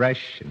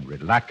refresh and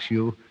relax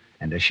you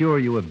and assure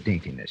you of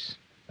daintiness,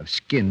 of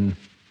skin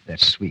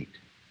that's sweet.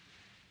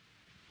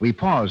 We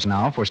pause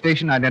now for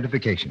station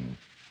identification.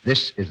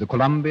 This is the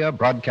Columbia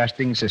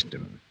Broadcasting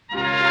System.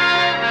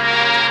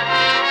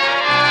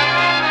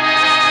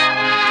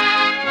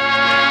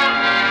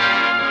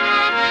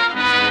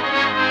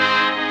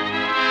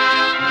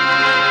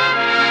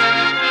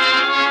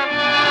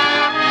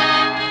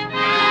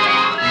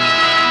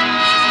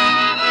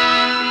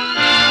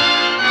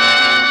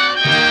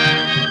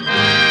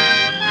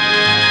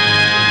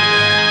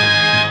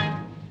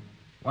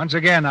 Once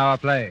again, our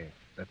play,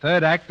 the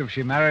third act of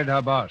She Married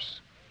Her Boss.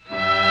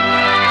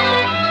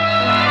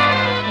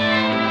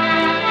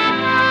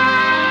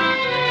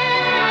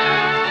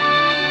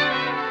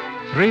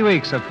 3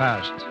 weeks have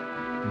passed.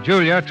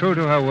 Julia, true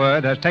to her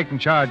word, has taken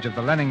charge of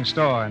the Lenning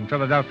store in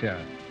Philadelphia.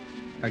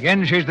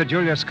 Again, she's the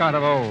Julia Scott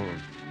of old,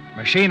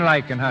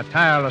 machine-like in her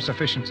tireless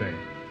efficiency.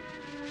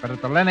 But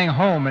at the Lenning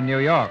home in New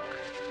York,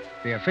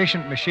 the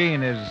efficient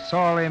machine is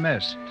sorely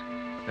missed,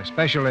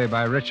 especially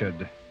by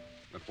Richard.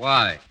 But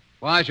why?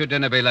 Why should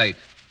dinner be late?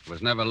 It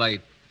was never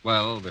late,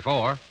 well,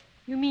 before.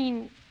 You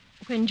mean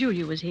when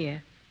Julia was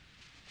here?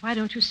 Why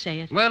don't you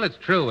say it? Well, it's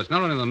true. It's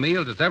not only the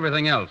meals, it's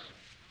everything else.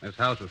 This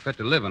house was fit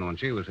to live in when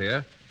she was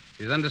here.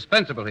 She's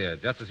indispensable here,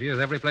 just as she is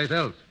every place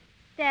else.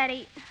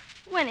 Daddy,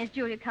 when is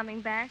Julia coming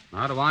back?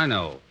 How do I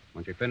know?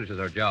 When she finishes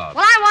her job.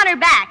 Well, I want her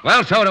back.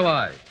 Well, so do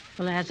I.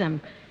 Well, as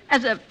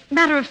a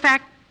matter of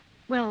fact,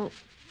 well,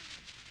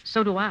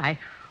 so do I.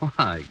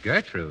 Why,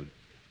 Gertrude.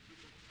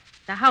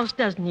 The house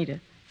does need her.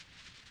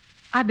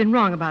 I've been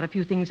wrong about a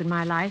few things in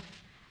my life,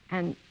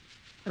 and,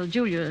 well,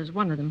 Julia is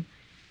one of them.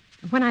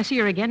 And when I see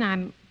her again,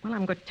 I'm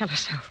going to tell her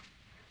so.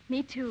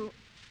 Me too.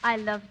 I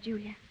love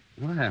Julia.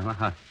 Well,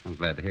 I'm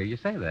glad to hear you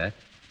say that.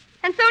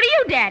 And so do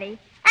you, Daddy.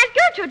 And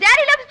Gertrude,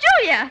 Daddy loves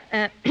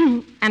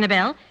Julia.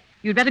 Annabelle,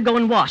 you'd better go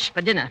and wash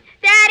for dinner.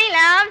 Daddy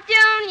loves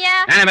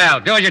Julia. Annabelle,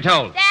 do as you're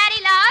told.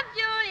 Daddy loves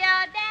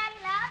Julia. Daddy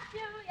loves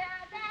Julia.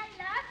 Daddy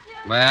loves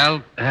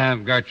Julia.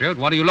 Well, Gertrude,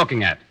 what are you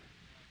looking at?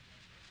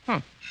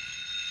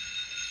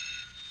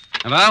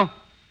 Hello?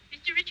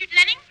 Mr. Richard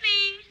Lenning,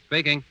 please.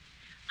 Speaking.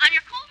 On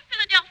your call to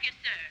Philadelphia,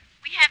 sir.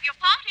 We have your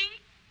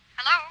party.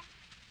 Hello?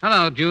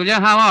 Hello, Julia.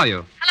 How are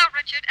you? Hello,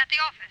 Richard, at the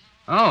office.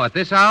 Oh, at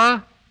this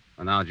hour?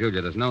 Well, now,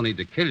 Julia, there's no need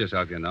to kill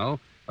yourself, you know.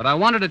 But I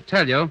wanted to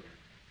tell you,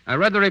 I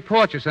read the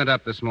report you sent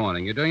up this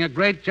morning. You're doing a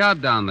great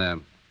job down there.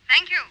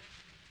 Thank you.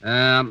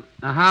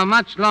 How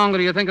much longer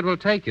do you think it will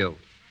take you?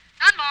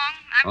 Not long.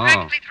 I'm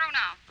practically through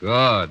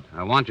now. Good.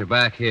 I want you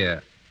back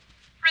here.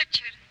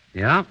 Richard.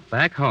 Yeah,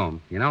 back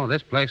home. You know,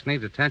 this place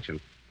needs attention.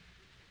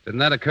 Didn't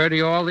that occur to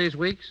you all these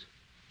weeks?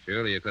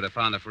 Surely you could have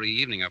found a free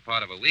evening or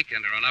part of a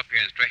weekend to run up here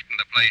and straighten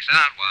the place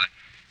out. Why,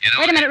 you know...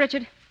 Wait a minute,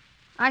 Richard.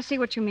 I see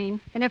what you mean.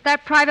 And if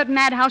that private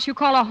madhouse you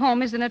call a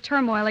home is in a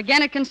turmoil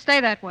again, it can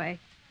stay that way.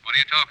 What are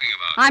you talking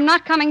about? I'm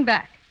not coming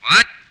back.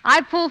 What?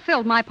 I've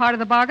fulfilled my part of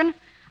the bargain.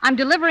 I'm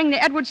delivering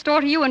the Edwards store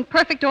to you in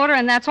perfect order,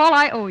 and that's all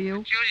I owe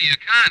you. Julia, you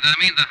can't. I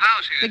mean, the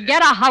house here... To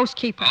get a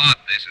housekeeper. Oh,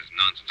 this is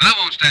nonsense. I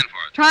won't stand for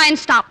it. Try and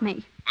stop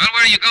me. Well,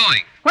 where are you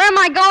going? Where am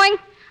I going?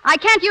 I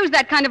can't use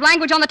that kind of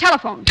language on the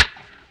telephone.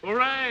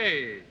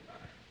 Hooray!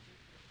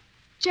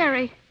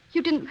 Jerry,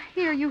 you didn't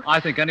hear you. I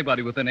think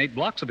anybody within 8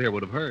 blocks of here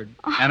would have heard.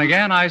 And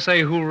again, I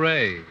say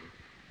hooray.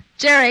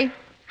 Jerry,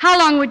 how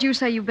long would you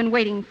say you've been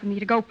waiting for me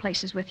to go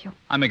places with you?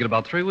 I make it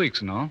about 3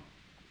 weeks, no?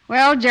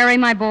 Well, Jerry,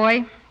 my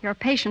boy, your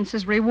patience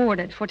is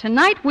rewarded. For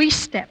tonight, we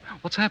step.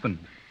 What's happened?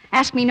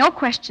 Ask me no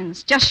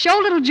questions. Just show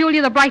little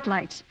Julia the bright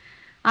lights.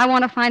 I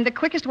want to find the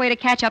quickest way to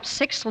catch up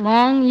 6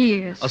 long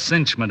years. A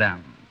cinch,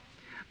 madame.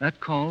 That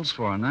calls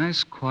for a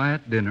nice,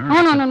 quiet dinner.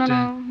 Oh,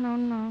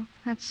 no.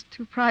 That's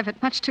too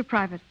private, much too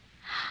private.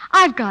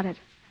 I've got it.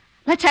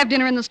 Let's have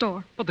dinner in the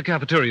store. But the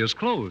cafeteria's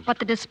closed. But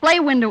the display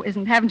window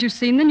isn't. Haven't you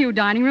seen the new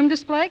dining room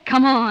display?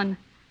 Come on.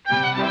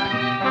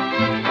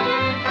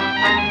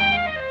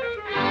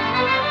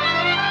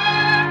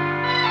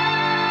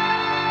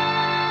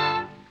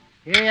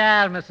 Here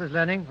are, Mrs.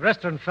 Lenning.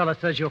 Restaurant fella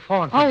says you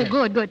phoned for Oh, dinner.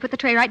 good, good. Put the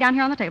tray right down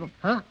here on the table.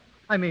 Huh?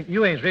 I mean,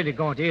 you ain't really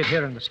going to eat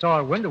here in the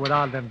store window with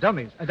all them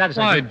dummies. That is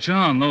Why,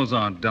 John, those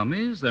aren't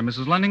dummies. They're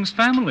Mrs. Lenning's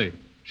family.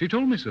 She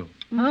told me so.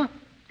 Huh?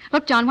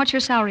 Look, John, what's your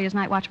salary as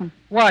night watchman?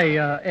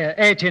 Why,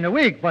 18 a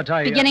week, but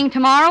I... Beginning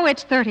tomorrow,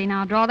 it's 30.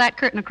 Now, draw that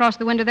curtain across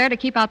the window there to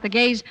keep out the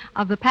gaze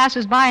of the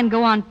passers-by and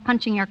go on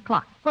punching your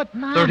clock. But,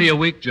 Mom... 30 a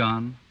week,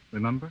 John.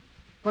 Remember?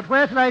 But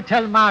where till I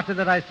tell Martha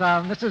that I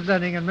saw Mrs.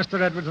 Lenning and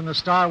Mr. Edwards in the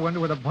store window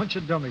with a bunch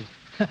of dummies?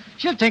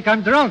 She'll think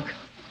I'm drunk.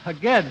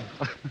 Again.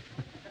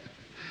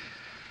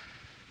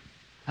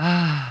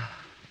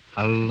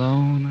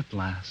 Alone at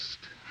last.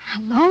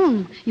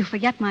 Alone? You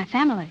forget my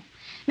family.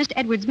 Mr.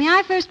 Edwards, may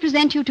I first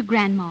present you to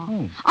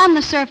Grandma? On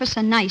the surface,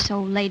 a nice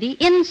old lady.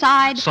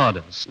 Inside...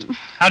 Sawdust.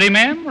 Howdy,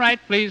 ma'am. Right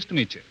pleased to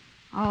meet you.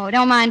 Oh,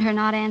 don't mind her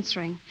not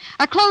answering.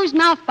 A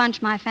closed-mouth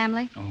bunch, my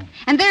family. Oh.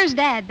 And there's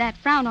Dad. That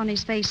frown on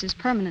his face is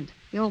permanent.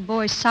 The old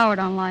boy's soured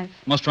on life.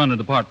 Must run a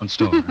department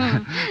store.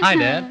 Hi,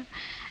 Dad.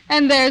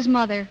 And there's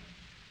Mother.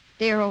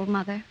 Dear old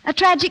Mother. A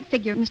tragic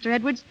figure, Mr.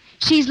 Edwards.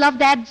 She's loved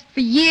Dad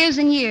for years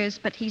and years,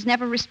 but he's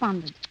never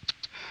responded.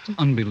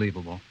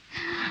 Unbelievable.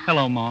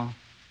 Hello, Ma.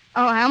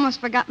 Oh, I almost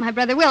forgot my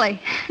brother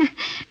Willie.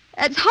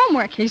 It's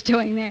homework he's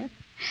doing there.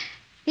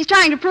 He's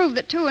trying to prove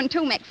that 2 and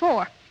 2 make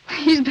 4.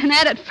 He's been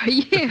at it for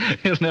years.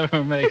 He'll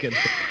never make it.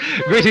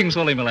 Greetings,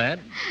 Willie, my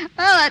lad.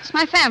 Well, that's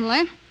my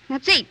family.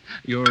 Let's eat.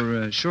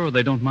 You're sure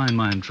they don't mind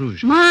my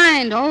intrusion?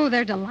 Mind? Oh,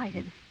 they're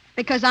delighted.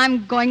 Because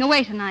I'm going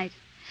away tonight.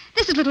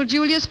 This is little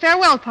Julia's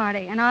farewell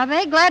party, and are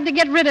they glad to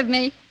get rid of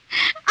me?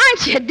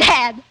 Aren't you,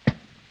 Dad?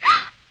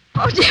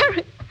 Oh,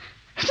 Jerry.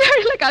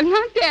 Jerry, look, I'm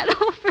knocked Dad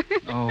over.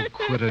 Oh,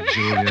 quit it,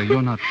 Julia.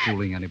 You're not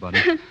fooling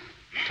anybody.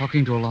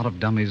 Talking to a lot of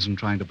dummies and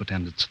trying to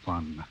pretend it's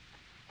fun.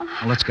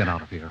 Now, let's get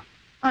out of here.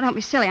 Oh, don't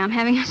be silly. I'm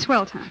having a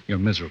swell time. You're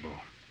miserable.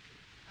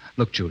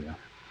 Look, Julia,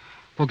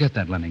 forget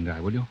that Lenning guy,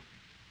 will you?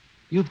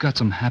 You've got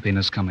some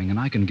happiness coming, and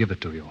I can give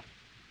it to you.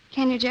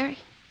 Can you, Jerry?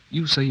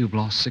 You say you've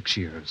lost 6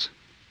 years.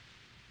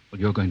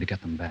 Well, you're going to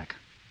get them back.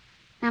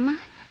 Am I?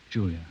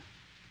 Julia,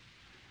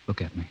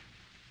 look at me.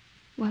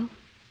 Well?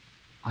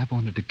 I've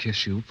wanted to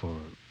kiss you for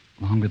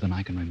longer than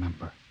I can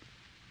remember.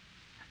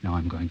 Now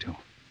I'm going to.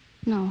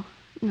 No,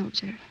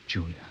 Jerry.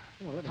 Julia.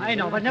 I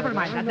know, but never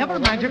mind that. Never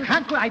mind. You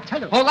can't go. I tell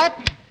you.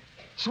 Paulette?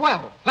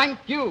 Swell. Thank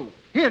you.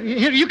 Here,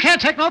 you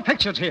can't take no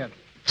pictures here.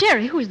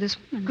 Jerry, who is this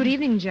woman? Good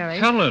evening, Jerry.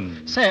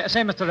 Helen. Say,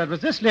 Mr.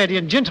 Edwards, this lady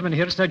and gentleman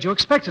here said you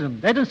expected them.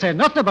 They didn't say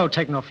nothing about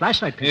taking no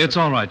flashlight pictures. It's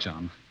all right,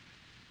 John.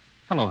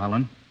 Hello,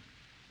 Helen.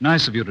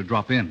 Nice of you to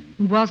drop in.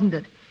 Wasn't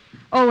it?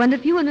 Oh, and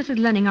if you and Mrs.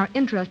 Lenning are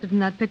interested in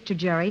that picture,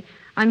 Jerry,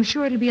 I'm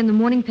sure it'll be in the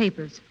morning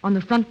papers, on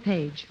the front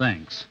page.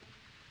 Thanks.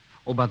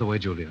 Oh, by the way,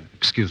 Julia,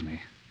 excuse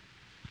me.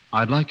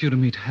 I'd like you to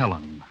meet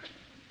Helen,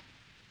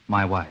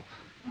 my wife.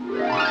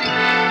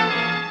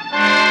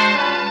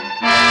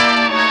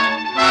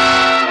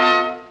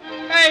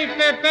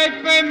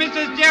 Hey,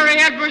 Mrs. Jerry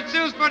Edwards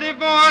sues for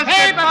divorce.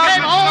 Hey,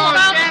 all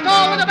about the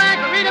store with the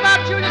bank. Read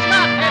about Julia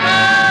Scott.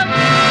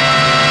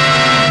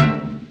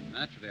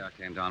 Naturally, I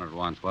came down at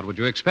once. What would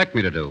you expect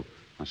me to do?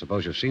 I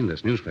suppose you've seen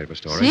this newspaper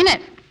story. Seen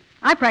it?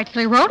 I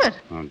practically wrote it.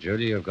 Well,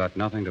 Julia, you've got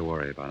nothing to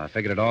worry about. I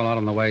figured it all out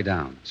on the way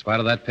down. In spite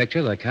of that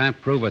picture, they can't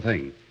prove a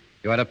thing.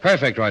 You had a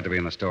perfect right to be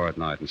in the store at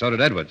night, and so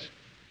did Edwards.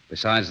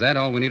 Besides that,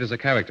 all we need is a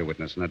character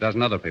witness and a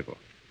dozen other people.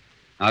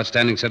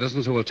 Outstanding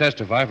citizens who will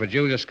testify for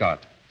Julia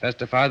Scott.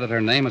 Testify that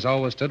her name has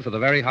always stood for the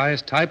very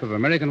highest type of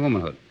American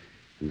womanhood.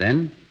 And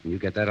then, when you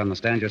get that on the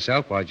stand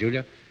yourself, why,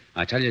 Julia,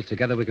 I tell you,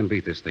 together we can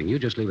beat this thing. You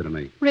just leave it to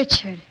me.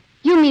 Richard,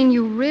 you mean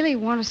you really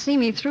want to see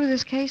me through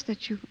this case,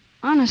 that you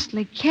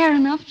honestly care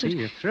enough to... See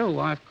you through?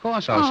 Why, of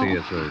course I'll see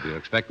you through. Do you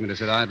expect me to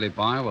sit idly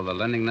by while the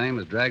Lenning name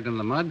is dragged in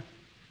the mud?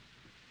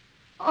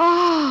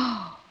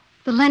 Oh,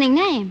 the Lenning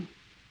name.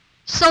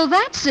 So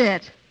that's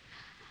it.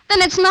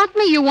 Then it's not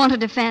me you want to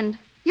defend.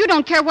 You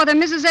don't care whether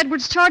Mrs.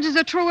 Edwards' charges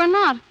are true or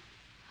not.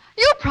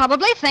 You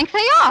probably think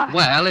they are.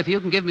 Well, if you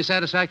can give me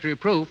satisfactory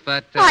proof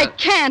that... I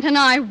can't and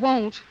I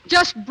won't.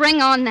 Just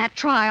bring on that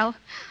trial.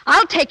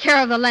 I'll take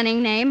care of the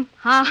Lenning name.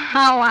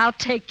 How I'll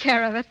take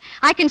care of it.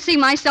 I can see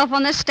myself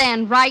on the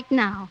stand right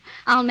now.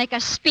 I'll make a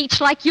speech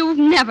like you've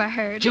never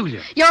heard.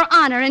 Julia. Your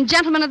Honor and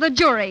gentlemen of the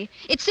jury,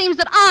 it seems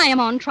that I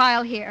am on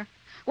trial here.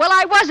 Well,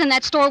 I was in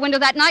that store window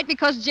that night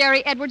because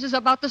Jerry Edwards is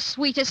about the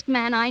sweetest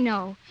man I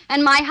know.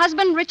 And my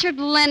husband, Richard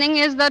Lenning,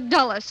 is the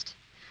dullest.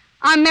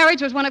 Our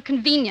marriage was one of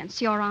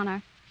convenience, Your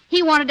Honor.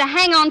 He wanted to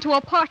hang on to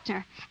a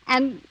partner.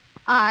 And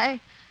I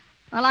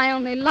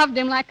only loved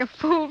him like a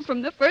fool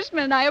from the first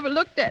minute I ever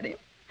looked at him.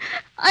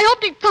 I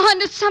hoped he'd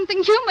find us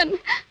something human.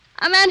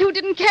 A man who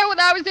didn't care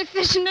whether I was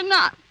efficient or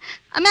not.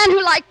 A man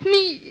who liked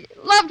me,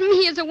 loved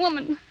me as a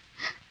woman.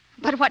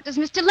 But what does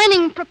Mr.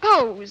 Lenning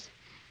propose?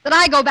 That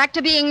I go back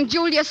to being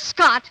Julia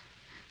Scott?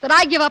 That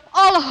I give up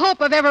all hope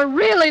of ever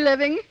really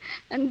living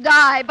and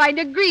die by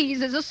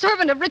degrees as a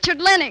servant of Richard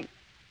Lenning?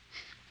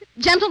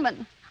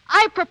 Gentlemen,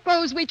 I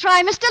propose we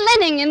try Mr.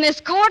 Lenning in this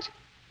court.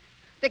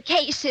 The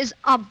case is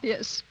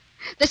obvious.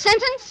 The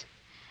sentence?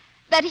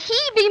 that he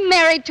be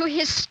married to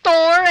his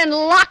store and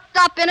locked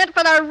up in it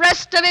for the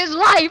rest of his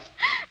life.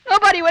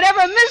 Nobody would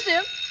ever miss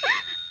him.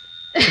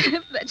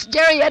 If that's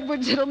Jerry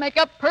Edwards, it'll make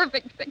a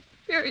perfect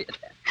period.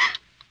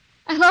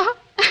 Hello?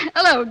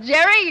 Hello,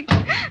 Jerry.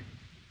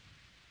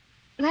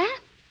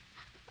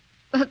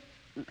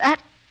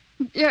 That,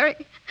 Jerry,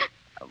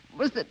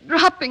 was the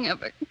dropping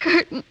of a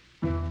curtain.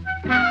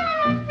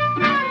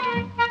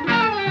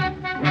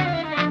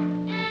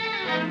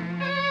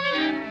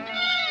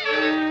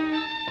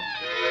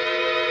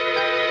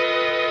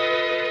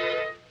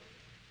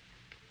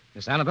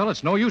 Miss Annabelle,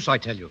 it's no use, I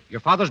tell you.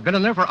 Your father's been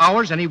in there for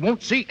hours, and he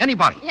won't see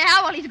anybody.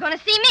 Yeah, well, he's going to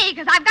see me,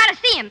 because I've got to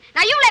see him.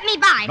 Now, you let me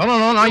by.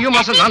 No, you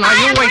mustn't. Let me No, by.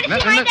 you I'm wait. going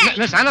to see my daddy.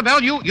 Miss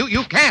Annabelle,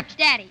 you can't.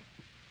 Daddy.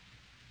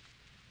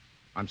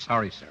 I'm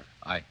sorry, sir.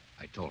 I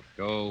told her.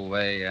 Go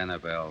away,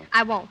 Annabelle.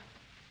 I won't.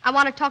 I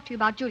want to talk to you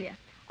about Julia.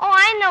 Oh,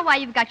 I know why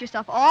you've got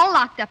yourself all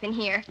locked up in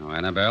here. Oh,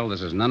 Annabelle,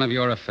 this is none of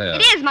your affair.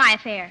 It is my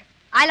affair.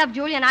 I love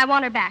Julia, and I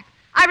want her back.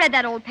 I read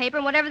that old paper,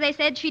 and whatever they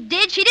said she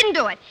didn't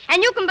do it.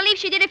 And you can believe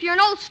she did if you're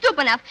an old stoop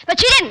enough, but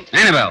she didn't.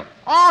 Annabelle.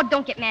 Oh,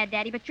 don't get mad,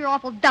 Daddy, but you're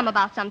awful dumb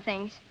about some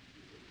things.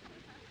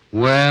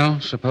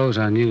 Well, suppose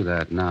I knew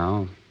that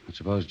now. I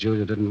suppose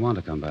Julia didn't want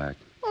to come back.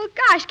 Well,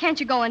 gosh, can't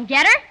you go and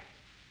get her?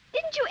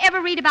 Didn't you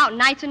ever read about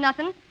knights or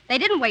nothing? They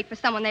didn't wait for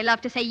someone they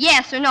loved to say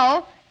yes or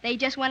no. They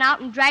just went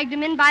out and dragged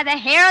him in by the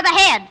hair of the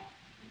head.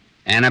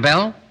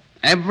 Annabelle,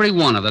 every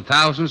one of the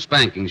 1,000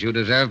 spankings you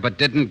deserve but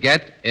didn't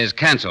get is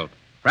canceled.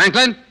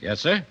 Franklin? Yes,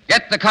 sir?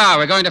 Get the car.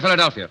 We're going to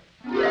Philadelphia.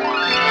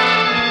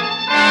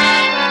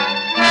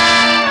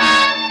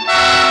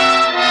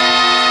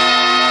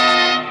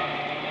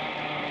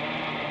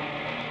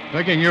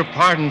 Begging your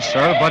pardon,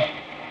 sir,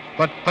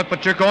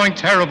 but you're going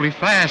terribly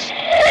fast.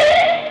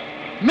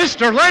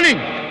 Mr. Lenning!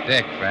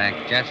 Dick,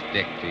 Frank. Just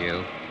Dick to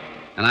you.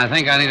 And I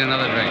think I need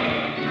another drink.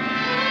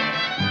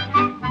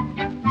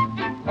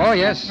 Oh,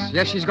 yes.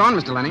 Yes, she's gone,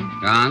 Mr. Lenning.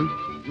 Gone?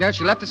 Yes,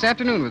 she left this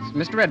afternoon with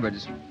Mr.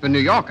 Edwards. For New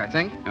York, I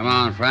think. Come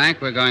on,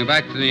 Frank. We're going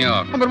back to New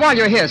York. Oh, but while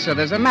you're here, sir,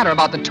 there's a matter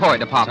about the toy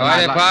department.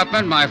 Toy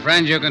department? My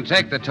friend, you can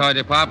take the toy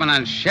department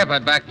and ship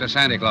it back to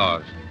Santa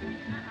Claus.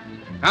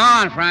 Come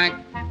on, Frank.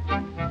 You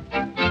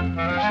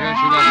sure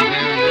she wasn't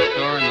here in the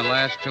store in the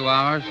last 2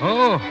 hours?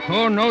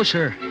 Oh, no,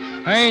 sir.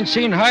 I ain't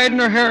seen hide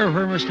nor hair of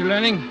her, Mr.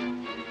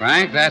 Lenning.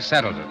 Frank, that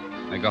settles it.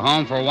 They go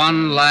home for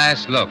one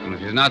last look, and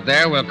if she's not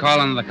there, we'll call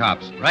in the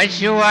cops.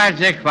 Right you are,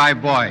 Dick, my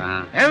boy.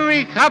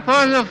 Every cop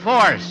on the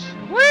force.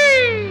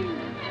 Whee!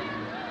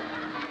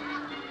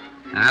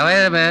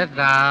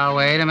 Now,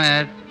 wait a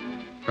minute.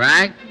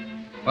 Frank,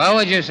 what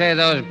would you say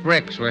those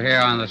bricks were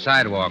here on the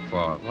sidewalk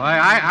for? Why,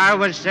 I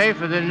would say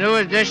for the new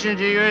addition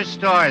to your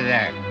store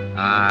there.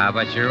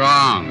 But you're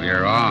wrong.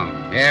 You're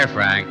wrong. Here,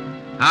 Frank,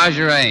 how's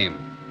your aim?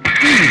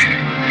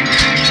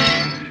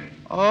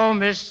 Oh,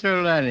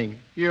 Mr. Lenning,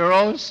 your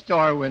own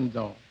store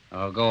window.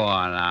 Oh, go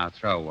on now.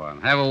 Throw one.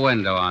 Have a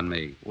window on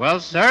me. Well,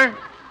 sir,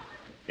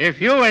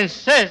 if you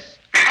insist.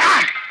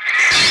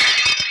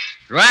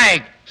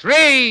 Strike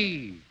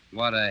 3!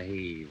 What a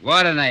heave.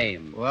 What a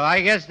name. Well, I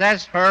guess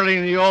that's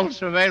hurling the old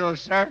tomato,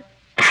 sir.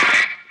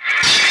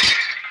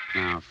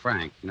 Now,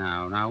 Frank,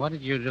 now, what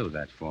did you do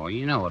that for?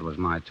 You know it was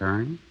my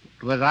turn.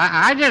 But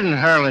I didn't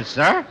hurl it,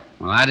 sir.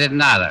 Well, I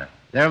didn't either.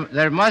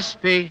 There must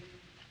be.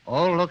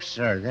 Oh, look,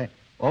 sir.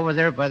 Over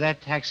there by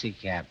that taxi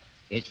cab.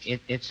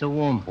 It's a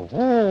woman.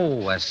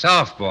 Oh, a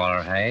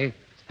softballer, hey?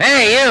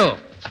 Hey, you!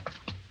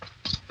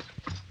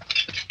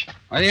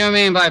 What do you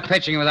mean by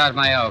pitching without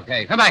my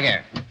okay? Come back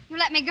here. You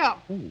let me go.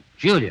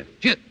 Julia.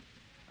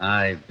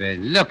 I've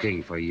been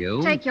looking for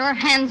you. Take your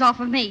hands off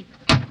of me.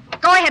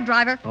 Go ahead,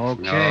 driver.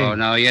 Okay.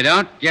 No, you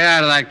don't. Get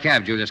out of that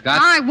cab, Julia Scott.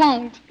 I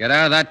won't. Get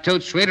out of that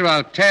toot suite or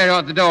I'll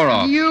tear the door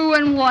off. You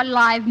and what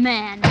live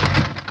man?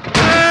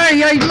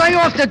 Hey, lay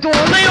off the door.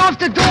 Lay off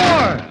the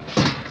door.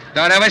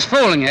 Thought I was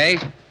fooling, eh?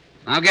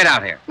 Now get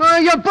out here.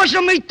 You're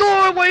pushing me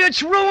door. Why,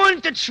 it's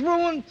ruined. It's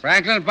ruined.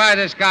 Franklin, buy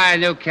this guy a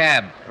new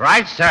cab.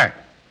 Right, sir.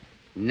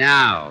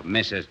 Now,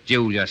 Mrs.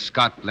 Julia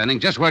Scott Lenning,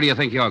 just where do you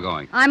think you're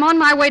going? I'm on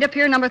my way to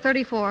Pier number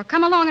 34.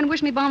 Come along and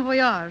wish me bon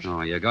voyage.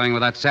 Oh, you're going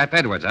with that sap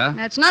Edwards, huh?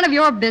 That's none of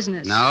your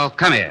business. No,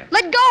 come here.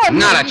 Let go of me.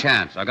 Not a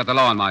chance. I've got the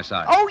law on my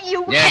side. Oh,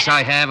 you... Yes,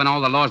 I have, and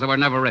all the laws that were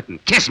never written.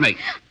 Kiss me.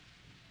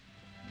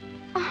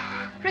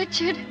 Oh,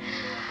 Richard.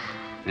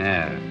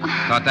 Yeah.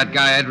 Thought that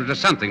guy Edwards was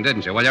something,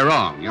 didn't you? Well, you're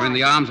wrong. You're in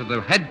the arms of the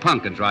head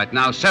pumpkins right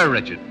now, Sir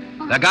Richard.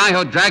 The guy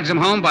who drags him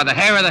home by the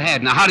hair of the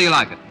head. Now, how do you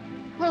like it?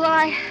 Well,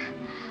 I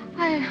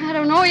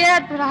don't know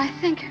yet, but I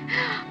think...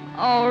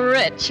 Oh,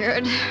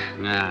 Richard.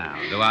 Now,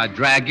 do I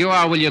drag you,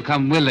 or will you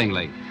come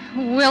willingly?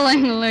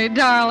 Willingly,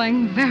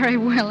 darling. Very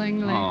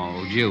willingly.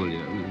 Oh,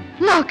 Julia.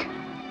 Look,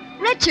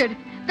 Richard,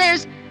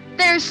 there's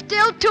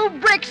still 2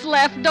 bricks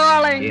left,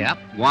 darling. Yep,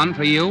 one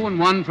for you and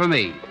one for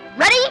me.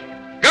 Ready?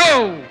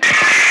 Go!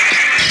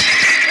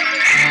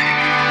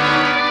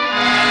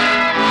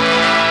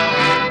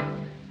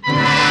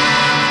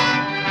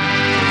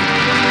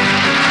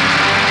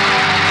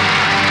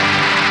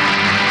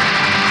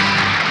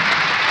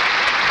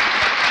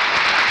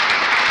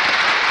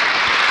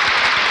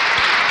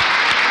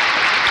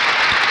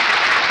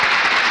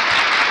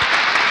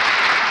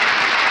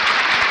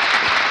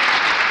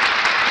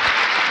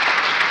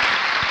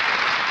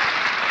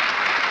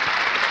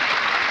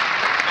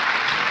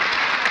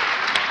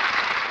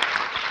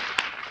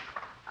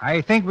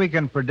 I think we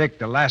can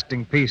predict a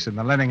lasting peace in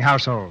the Lenning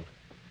household.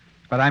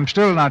 But I'm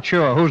still not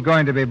sure who's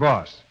going to be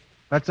boss.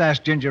 Let's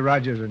ask Ginger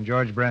Rogers and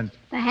George Brent.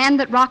 The hand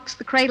that rocks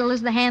the cradle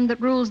is the hand that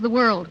rules the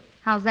world.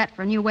 How's that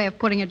for a new way of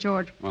putting it,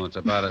 George? Well, it's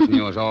about as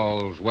new as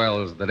all's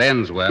well as that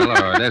ends well,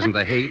 or it isn't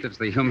the heat, it's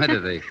the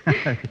humidity.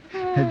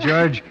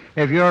 George,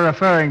 if you're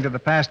referring to the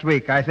past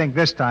week, I think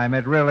this time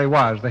it really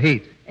was the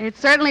heat. It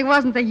certainly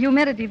wasn't the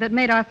humidity that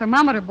made our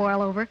thermometer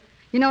boil over.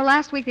 You know,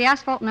 last week the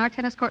asphalt in our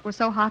tennis court was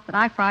so hot that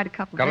I fried a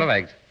couple of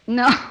eggs.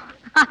 No,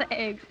 not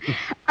eggs.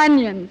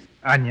 Onions.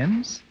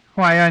 Onions?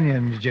 Why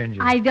onions,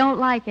 Ginger? I don't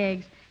like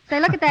eggs. Say,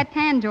 look at that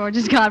tan George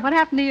has got. What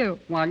happened to you?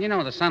 Well, you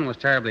know, the sun was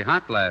terribly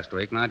hot last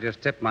week, and I just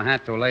tipped my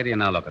hat to a lady, and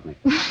now look at me.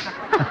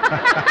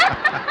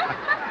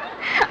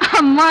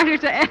 A martyr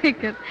to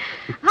etiquette.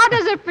 How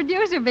does a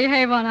producer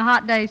behave on a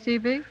hot day,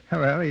 CB?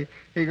 Well,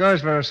 he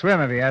goes for a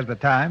swim if he has the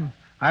time.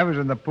 I was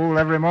in the pool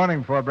every morning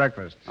before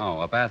breakfast.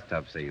 Oh, a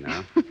bathtub scene,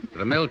 huh?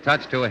 The mill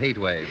touch to a heat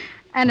wave.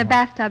 And a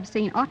bathtub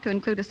scene ought to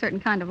include a certain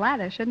kind of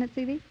lather, shouldn't it,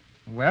 CB?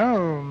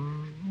 Well,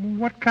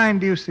 what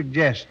kind do you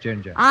suggest,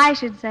 Ginger? I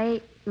should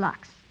say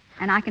Lux.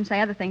 And I can say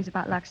other things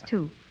about Lux,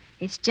 too.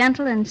 It's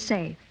gentle and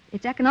safe.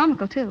 It's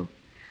economical, too.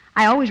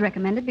 I always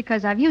recommend it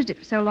because I've used it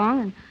for so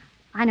long, and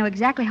I know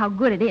exactly how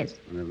good it is.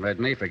 And it made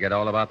me forget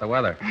all about the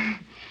weather.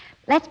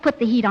 Let's put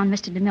the heat on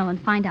Mr. DeMille and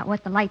find out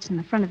what the lights in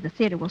the front of the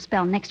theater will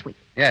spell next week.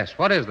 Yes,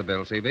 what is the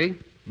bill, CB?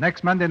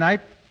 Next Monday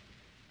night,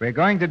 we're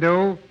going to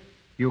do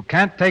You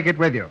Can't Take It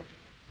With You.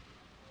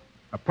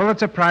 A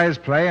Pulitzer Prize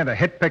play and a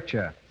hit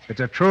picture. It's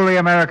a truly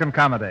American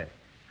comedy.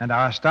 And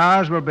our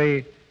stars will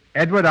be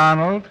Edward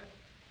Arnold,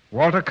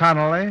 Walter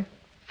Connolly,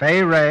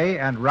 Fay Ray,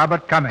 and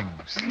Robert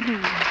Cummings. You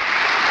Can't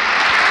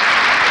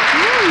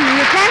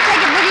Take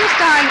It With You,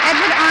 starring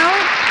Edward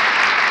Arnold,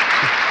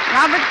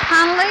 Robert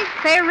Connolly,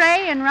 Fay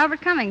Ray, and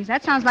Robert Cummings.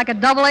 That sounds like a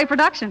double-A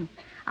production.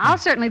 I'll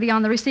certainly be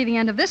on the receiving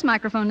end of this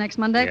microphone next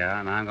Monday. Yeah,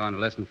 and I'm going to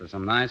listen for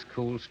some nice,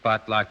 cool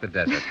spot like the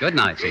desert. Good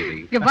night,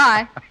 CB.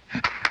 Goodbye.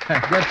 Good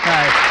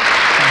night.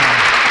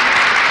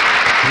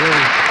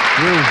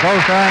 You've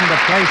both earned a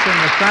place in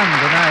the sun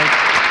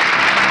tonight.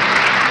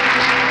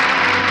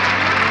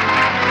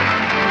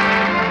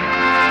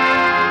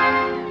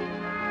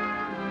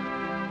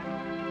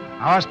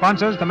 Our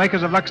sponsors, the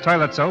makers of Lux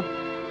Toilet Soap,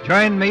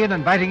 join me in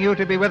inviting you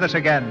to be with us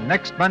again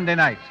next Monday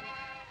night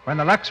when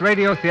the Lux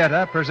Radio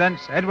Theater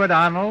presents Edward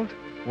Arnold,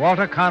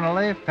 Walter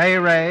Connolly, Fay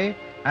Ray,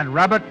 and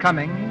Robert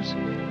Cummings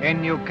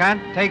in You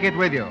Can't Take It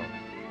With You.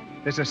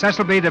 This is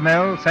Cecil B.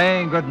 DeMille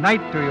saying good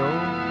night to you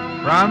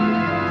from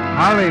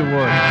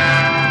Hollywood.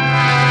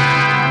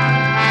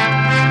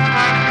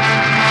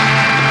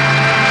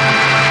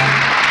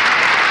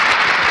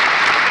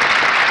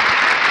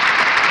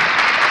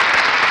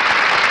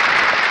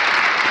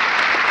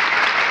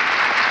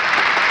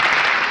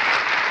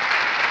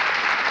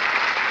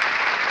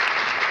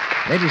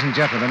 Ladies and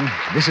gentlemen,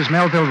 this is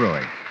Melville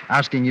Roy,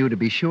 asking you to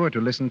be sure to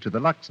listen to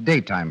the Lux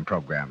Daytime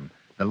program,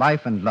 The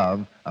Life and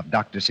Love of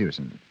Dr.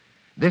 Susan.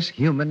 This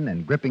human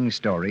and gripping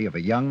story of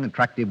a young,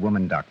 attractive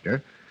woman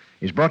doctor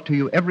is brought to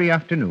you every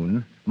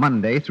afternoon,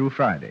 Monday through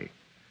Friday.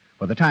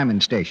 For the time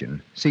and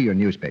station, see your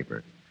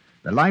newspaper.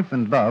 The Life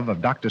and Love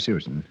of Dr.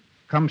 Susan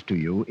comes to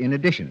you in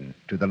addition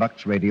to the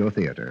Lux Radio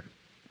Theater.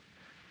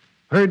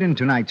 Heard in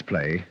tonight's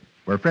play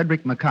were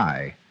Frederick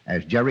Mackay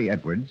as Jerry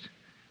Edwards,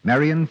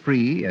 Marion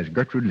Free as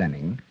Gertrude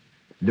Lenning,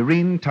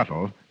 Lorene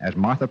Tuttle as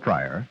Martha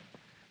Pryor,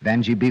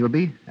 Vangie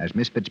Beilby as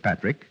Miss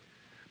Fitzpatrick,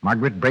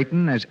 Margaret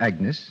Brayton as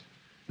Agnes,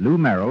 Lou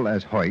Merrill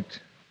as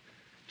Hoyt,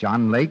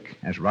 John Lake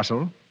as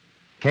Russell,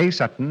 Kay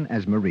Sutton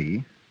as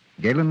Marie,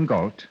 Galen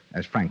Galt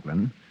as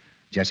Franklin,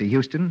 Jesse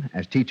Houston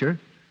as teacher,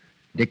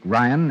 Dick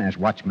Ryan as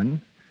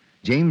watchman,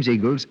 James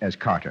Eagles as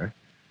Carter,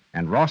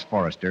 and Ross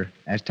Forrester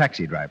as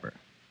taxi driver.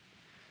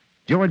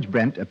 George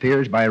Brent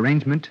appears by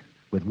arrangement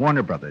with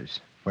Warner Brothers,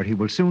 where he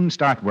will soon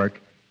start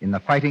work in the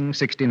Fighting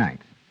 69th.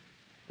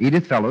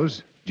 Edith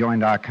Fellows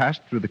joined our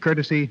cast through the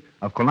courtesy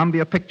of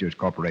Columbia Pictures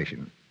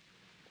Corporation.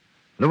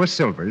 Louis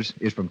Silvers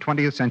is from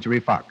 20th Century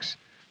Fox,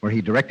 where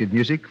he directed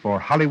music for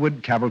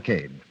Hollywood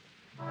Cavalcade.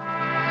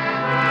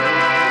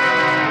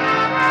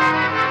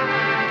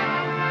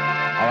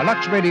 Our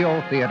Lux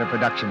Radio Theater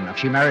production of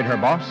She Married Her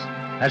Boss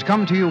has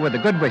come to you with the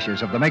good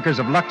wishes of the makers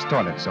of Lux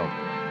Toilet Soap,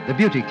 the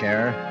beauty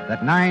care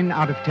that 9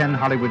 out of 10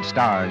 Hollywood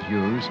stars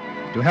use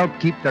to help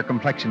keep their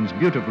complexions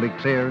beautifully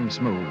clear and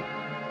smooth,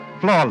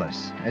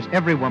 flawless as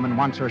every woman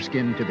wants her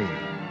skin to be.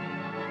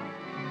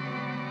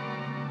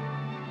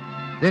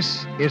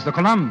 This is the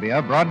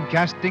Columbia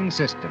Broadcasting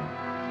System.